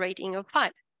gave a rating of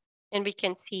 5? And we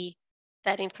can see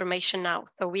that information now.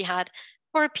 So we had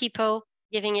 4 people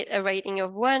giving it a rating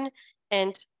of 1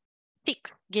 and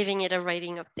 6 giving it a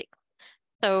rating of 6.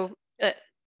 So 6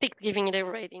 giving it a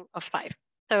rating of 5.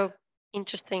 So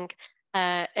interesting,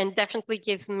 and definitely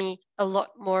gives me a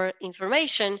lot more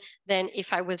information than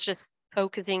if I was just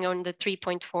focusing on the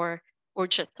 3.4 or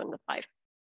just on the 5.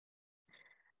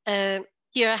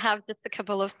 Here I have just a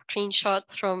couple of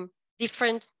screenshots from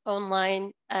different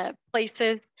online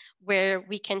places where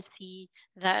we can see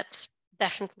that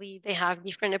definitely they have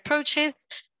different approaches.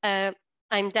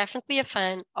 I'm definitely a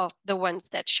fan of the ones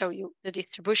that show you the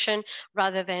distribution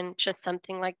rather than just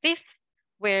something like this,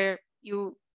 where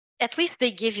you, at least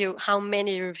they give you how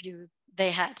many reviews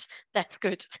they had. That's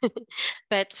good.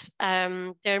 But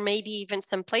there may be even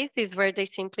some places where they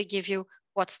simply give you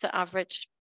what's the average,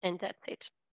 and that's it.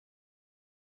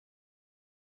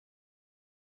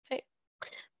 Okay.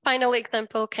 Final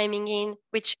example coming in,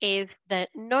 which is the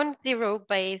non-zero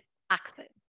based access.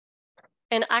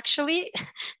 And actually,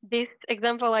 this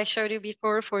example I showed you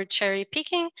before for cherry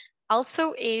picking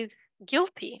also is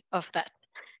guilty of that.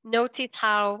 Notice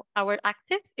how our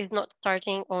axis is not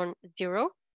starting on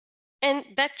 0. And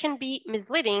that can be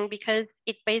misleading because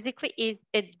it basically is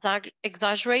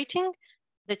exaggerating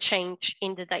the change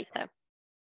in the data.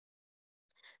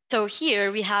 So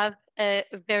here we have a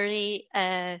very,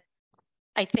 I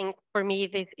think for me,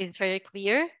 this is very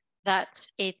clear that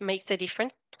it makes a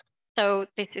difference. So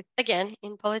this is, again,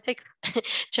 in politics,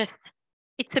 just,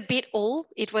 it's a bit old.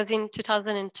 It was in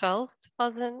 2012,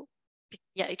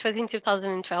 yeah, it was in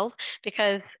 2012,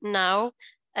 because now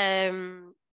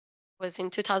was in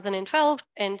 2012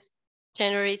 and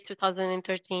January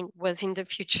 2013 was in the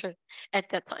future at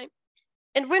that time.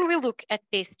 And when we look at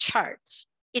this chart,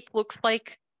 it looks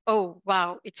like, oh,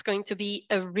 wow, it's going to be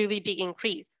a really big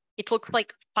increase. It looks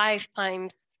like 5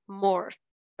 times more,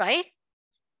 right?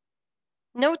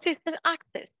 Notice the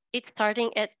axis, it's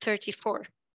starting at 34.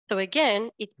 So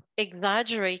again, it's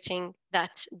exaggerating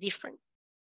that difference.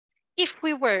 If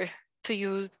we were to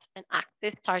use an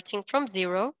axis starting from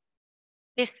 0,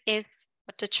 this is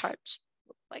what the chart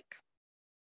looks like.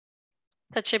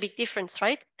 Such a big difference,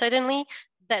 right? Suddenly,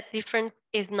 that difference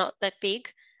is not that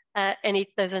big, and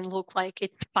it doesn't look like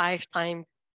it's 5 times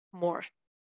more.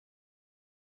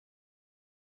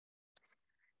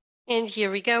 And here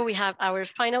we go. We have our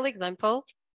final example.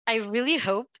 I really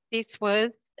hope this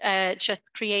was just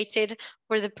created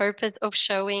for the purpose of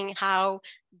showing how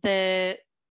the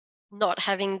not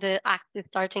having the axis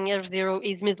starting at 0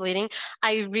 is misleading.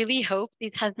 I really hope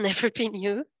this has never been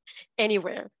used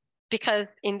anywhere, because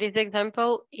in this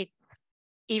example, it's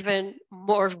even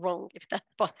more wrong, if that's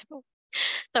possible.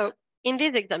 So in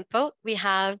this example, we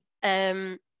have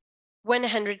 100%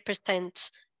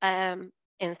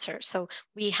 answer. So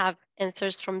we have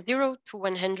answers from 0 to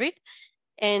 100,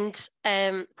 and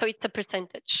so it's a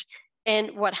percentage.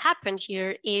 And what happened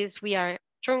here is we are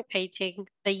truncating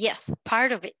the yes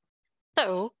part of it.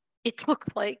 So it looks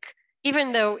like,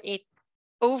 even though it's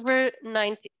over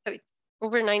 90, so it's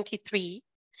over 93,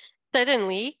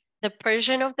 suddenly the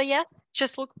Persian of the yes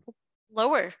just looks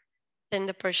lower than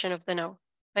the Persian of the no,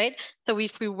 right? So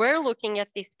if we were looking at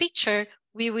this picture,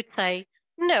 we would say,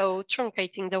 no,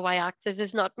 truncating the y-axis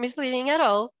is not misleading at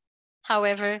all.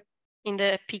 However, in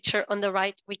the picture on the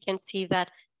right, we can see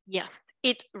that, yes,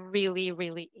 it really,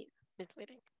 really is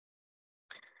misleading.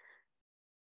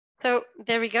 So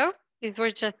there we go. These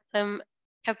were just a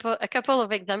couple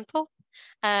of examples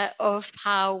of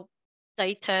how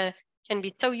data can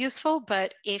be so useful,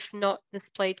 but if not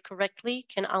displayed correctly,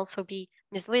 can also be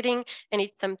misleading. And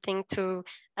it's something to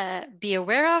be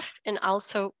aware of, and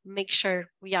also make sure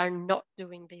we are not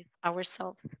doing this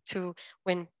ourselves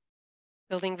when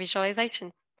building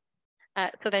visualizations.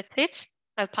 So that's it.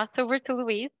 I'll pass over to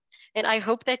Louise, and I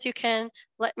hope that you can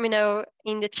let me know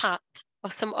in the chat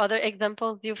of some other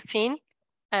examples you've seen,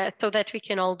 so that we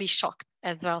can all be shocked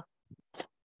as well.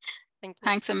 Thank you.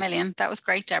 Thanks a million. That was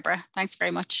great, Débora. Thanks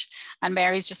very much. And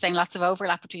Mary's just saying lots of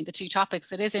overlap between the two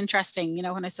topics. It is interesting, you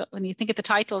know, when you think of the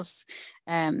titles,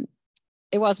 it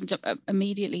wasn't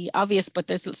immediately obvious, but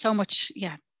there's so much,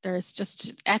 yeah, there's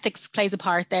just ethics plays a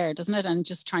part there, doesn't it? And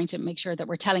just trying to make sure that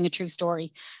we're telling a true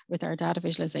story with our data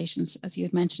visualizations, as you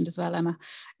had mentioned as well, Emma.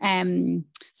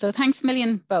 So thanks a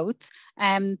million both.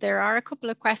 There are a couple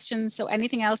of questions. So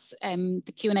anything else,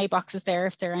 the Q&A box is there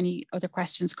if there are any other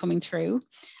questions coming through.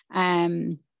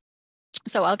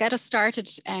 So I'll get us started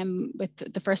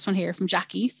with the first one here from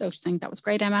Jackie. So she's saying that was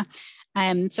great, Emma.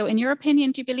 So in your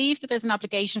opinion, do you believe that there's an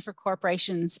obligation for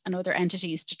corporations and other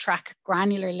entities to track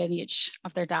granular lineage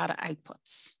of their data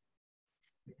outputs?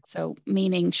 So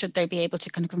meaning, should they be able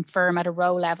to kind of confirm at a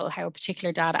row level how a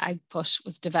particular data output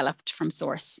was developed from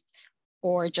source,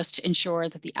 or just to ensure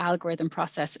that the algorithm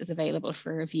process is available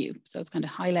for review? So it's kind of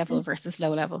high level versus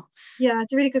low level. Yeah,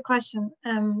 it's a really good question.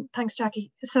 Thanks,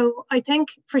 Jackie. So I think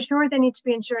for sure they need to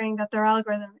be ensuring that their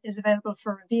algorithm is available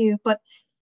for review, but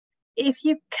if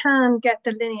you can get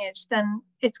the lineage, then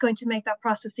it's going to make that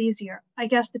process easier. I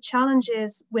guess the challenge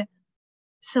is with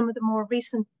some of the more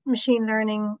recent machine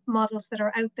learning models that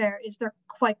are out there is they're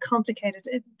quite complicated.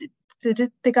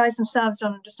 The guys themselves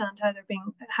don't understand how they're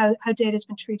being, how data has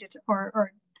been treated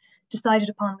or decided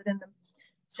upon within them.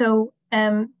 So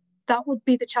that would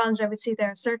be the challenge I would see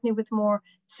there. Certainly with more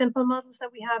simple models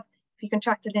that we have, if you can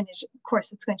track the lineage, of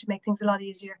course, it's going to make things a lot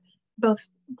easier, both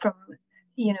from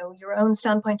your own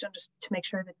standpoint, just to make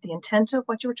sure that the intent of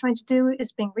what you were trying to do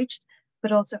is being reached,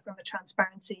 but also from a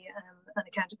transparency and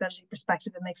accountability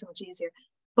perspective, it makes it much easier.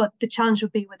 But the challenge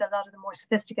would be with a lot of the more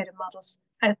sophisticated models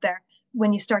out there,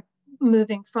 when you start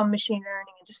moving from machine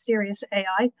learning into serious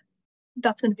AI,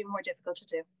 that's going to be more difficult to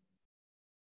do.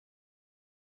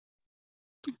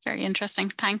 Very interesting.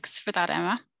 Thanks for that,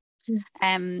 Emma.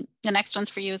 The next one's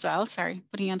for you as well. Sorry,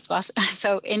 putting you on the spot.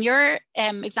 So in your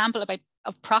example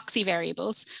of proxy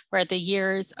variables, where the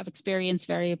years of experience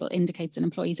variable indicates an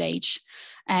employee's age,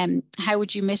 how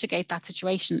would you mitigate that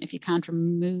situation if you can't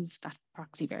remove that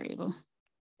proxy variable?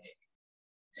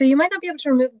 So you might not be able to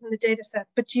remove it from the data set,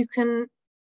 but you can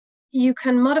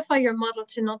modify your model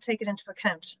to not take it into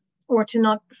account, or to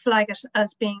not flag it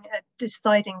as being a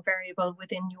deciding variable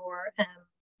within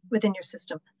your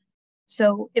system.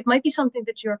 So it might be something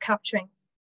that you're capturing,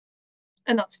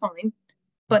 and that's fine,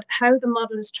 but how the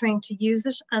model is trained to use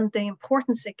it and the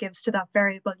importance it gives to that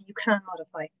variable, you can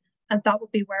modify. And that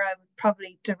would be where I would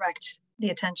probably direct the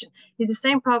attention. It's the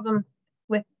same problem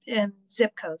with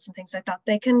zip codes and things like that.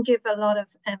 They can give a lot of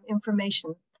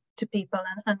information to people,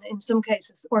 and in some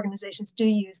cases organizations do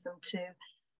use them to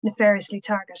nefariously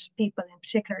target people in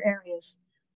particular areas,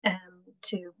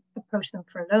 to approach them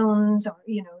for loans, or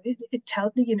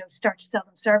start to sell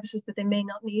them services that they may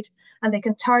not need, and they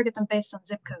can target them based on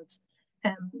zip codes,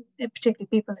 particularly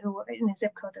people who are in a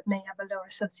zip code that may have a lower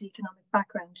socioeconomic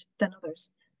background than others.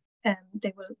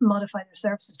 They will modify their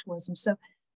services towards them. So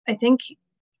I think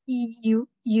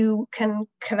you can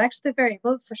collect the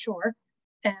variable for sure.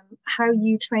 How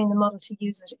you train the model to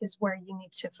use it is where you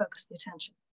need to focus the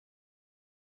attention.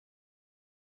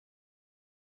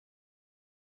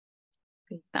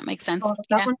 That makes sense.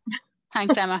 Yeah.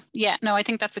 Thanks, Emma. Yeah, no, I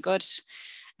think that's a good,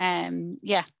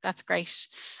 yeah, that's great.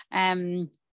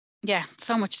 Yeah,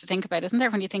 so much to think about, isn't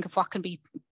there, when you think of what can be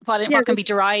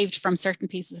derived from certain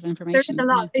pieces of information. There's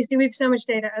a lot. Basically, we have so much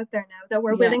data out there now that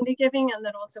we're willingly giving, and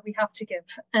that also we have to give,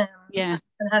 and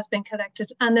has been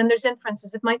collected. And then there's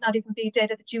inferences. It might not even be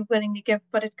data that you willingly give,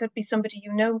 but it could be somebody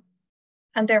you know,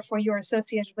 and therefore you're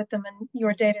associated with them, and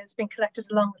your data has been collected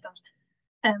along with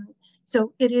that.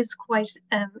 So it is quite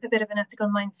a bit of an ethical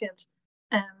minefield.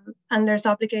 And there's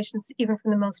obligations even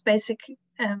from the most basic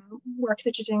work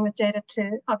that you're doing with data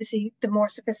to, obviously, the more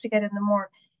sophisticated and the more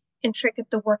intricate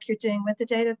the work you're doing with the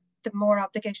data, the more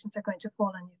obligations are going to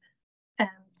fall on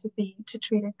you, to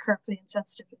treat it carefully and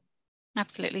sensitively.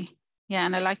 Absolutely. Yeah,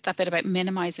 and I like that bit about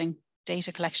minimizing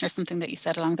data collection, or something that you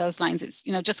said along those lines. It's,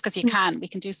 just because we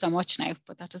can do so much now,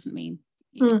 but that doesn't mean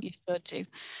you should do.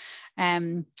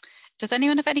 Does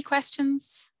anyone have any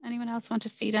questions? Anyone else want to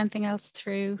feed anything else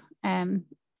through?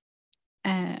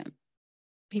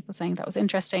 People saying that was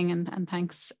interesting, and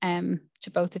thanks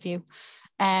to both of you.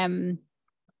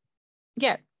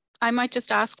 Yeah, I might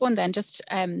just ask one then, just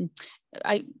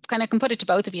I kind of can put it to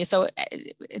both of you, so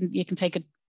you can take it,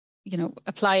 you know,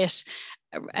 apply it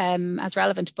as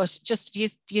relevant. But just do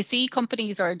you see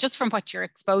companies, or just from what your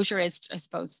exposure is, I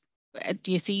suppose,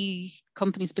 do you see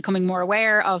companies becoming more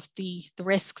aware of the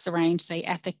risks around, say,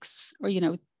 ethics, or you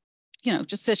know,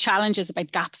 just the challenges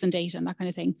about gaps in data and that kind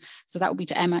of thing? So that would be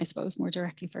to Emma, I suppose, more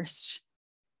directly first.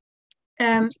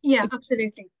 Yeah,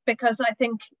 absolutely. Because I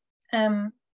think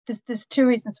there's two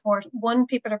reasons for it. One,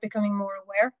 people are becoming more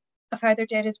aware of how their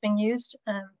data is being used,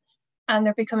 and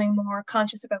they're becoming more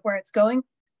conscious about where it's going.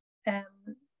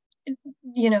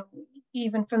 You know,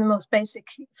 even from the most basic,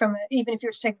 even if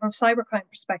you're taking from a cybercrime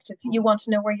perspective, you want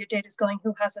to know where your data is going,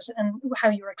 who has it, and how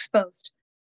you're exposed.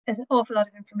 There's an awful lot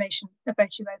of information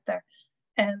about you out there.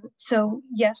 So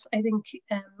yes, I think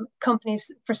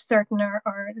companies for certain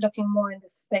are looking more in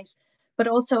this space. But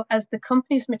also, as the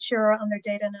companies mature on their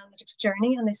data and analytics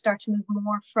journey, and they start to move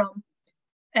more from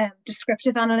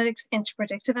descriptive analytics into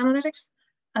predictive analytics,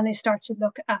 and they start to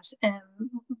look at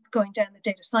going down the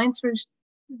data science route,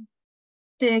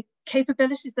 the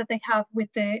capabilities that they have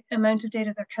with the amount of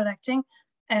data they're collecting,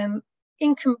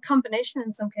 in combination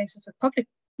in some cases with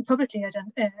publicly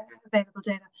available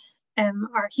data,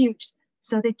 are huge.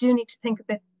 So they do need to think a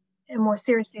bit more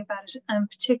seriously about it. And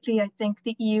particularly, I think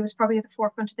the EU is probably at the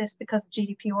forefront of this because of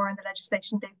GDPR and the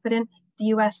legislation they've put in. The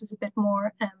US is a bit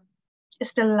more, is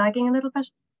still lagging a little bit.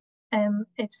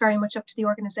 It's very much up to the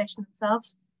organization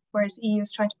themselves, whereas the EU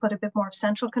is trying to put a bit more of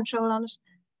central control on it.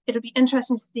 It'll be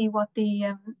interesting to see what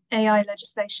the AI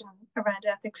legislation around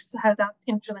ethics, how that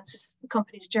influences the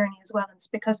company's journey as well. And it's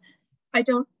because I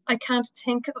can't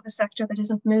think of a sector that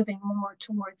isn't moving more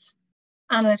towards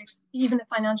analytics. Even the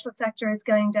financial sector is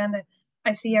going down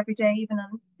I see every day, even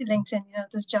on LinkedIn, you know,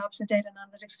 there's jobs in data and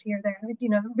analytics here, there, you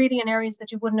know, really in areas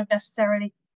that you wouldn't have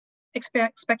necessarily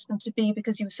expect them to be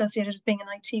because you associate it with being an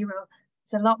IT role.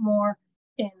 There's a lot more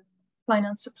in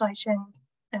finance, supply chain,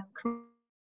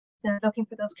 looking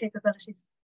for those capabilities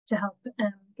to help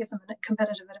give them a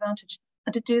competitive advantage.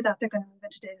 And to do that, they're going to move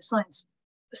into data science.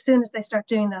 As soon as they start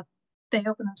doing that, they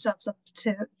open themselves up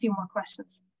to a few more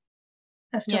questions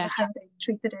as to how they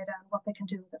treat the data and what they can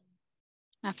do with it.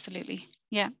 Absolutely.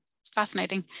 Yeah, it's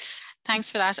fascinating.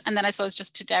 Thanks for that. And then I suppose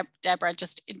just to Débora,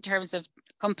 just in terms of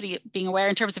company being aware,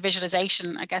 in terms of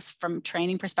visualization, I guess from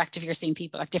training perspective, you're seeing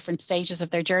people at different stages of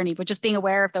their journey, but just being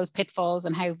aware of those pitfalls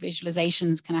and how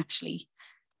visualizations can actually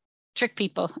trick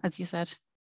people, as you said.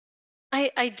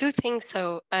 I do think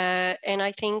so. And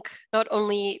I think not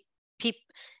only people,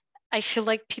 I feel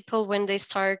like people, when they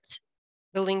start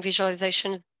building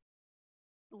visualizations,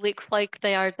 looks like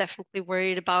they are definitely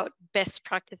worried about best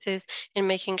practices and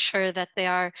making sure that they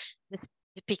are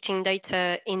depicting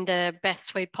data in the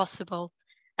best way possible.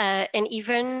 And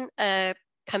even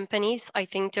companies, I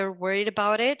think they're worried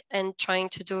about it and trying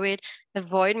to do it,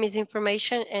 avoid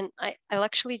misinformation. And I'll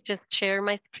actually just share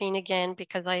my screen again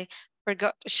because I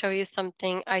forgot to show you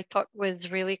something I thought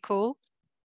was really cool.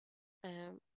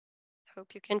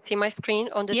 Hope you can see my screen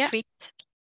on the tweet.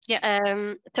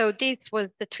 Yeah. So this was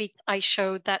the tweet I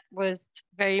showed that was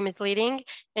very misleading.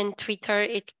 And Twitter,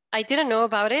 I didn't know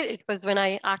about it. It was when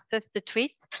I accessed the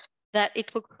tweet that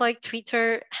it looks like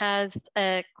Twitter has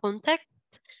a context,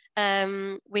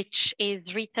 which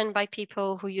is written by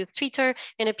people who use Twitter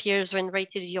and appears when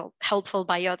rated helpful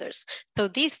by others. So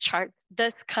this chart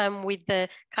does come with the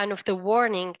kind of the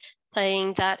warning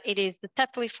saying that it is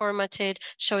deceptively formatted,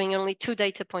 showing only 2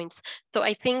 data points. So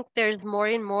I think there's more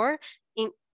and more in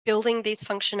building these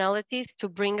functionalities to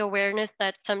bring awareness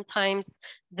that sometimes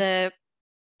the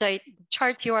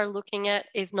chart you are looking at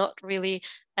is not really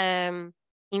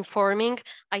informing.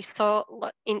 I saw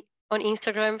on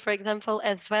Instagram, for example,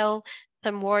 as well,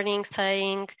 some warning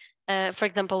saying, for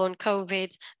example, on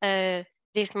COVID,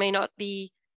 this may not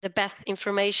be the best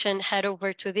information. Head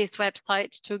over to this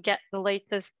website to get the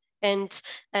latest and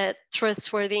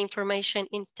trustworthy information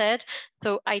instead.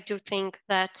 So I do think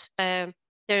that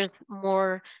there's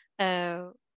more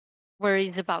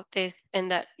worries about this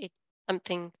and that it's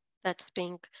something that's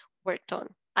being worked on,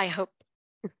 I hope.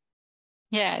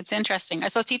 Yeah, it's interesting. I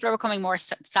suppose people are becoming more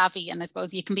savvy, and I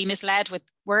suppose you can be misled with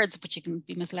words, but you can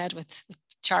be misled with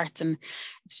charts, and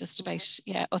it's just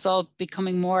about us all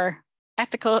becoming more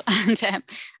ethical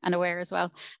and aware as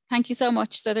well. Thank you so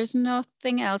much. So there's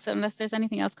nothing else, unless there's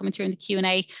anything else coming through in the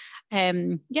Q&A.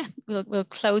 We'll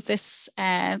close this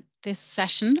this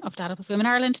session of Data Plus Women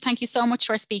Ireland. Thank you so much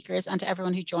to our speakers and to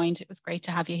everyone who joined. It was great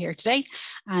to have you here today,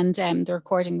 and the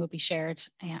recording will be shared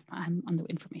on the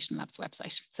Information Lab's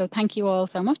website. So thank you all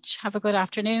so much. Have a good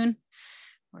afternoon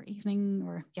or evening,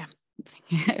 or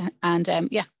and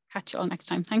catch you all next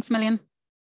time. Thanks a million.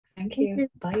 Thank you.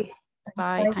 Bye.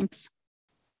 Bye. Thanks.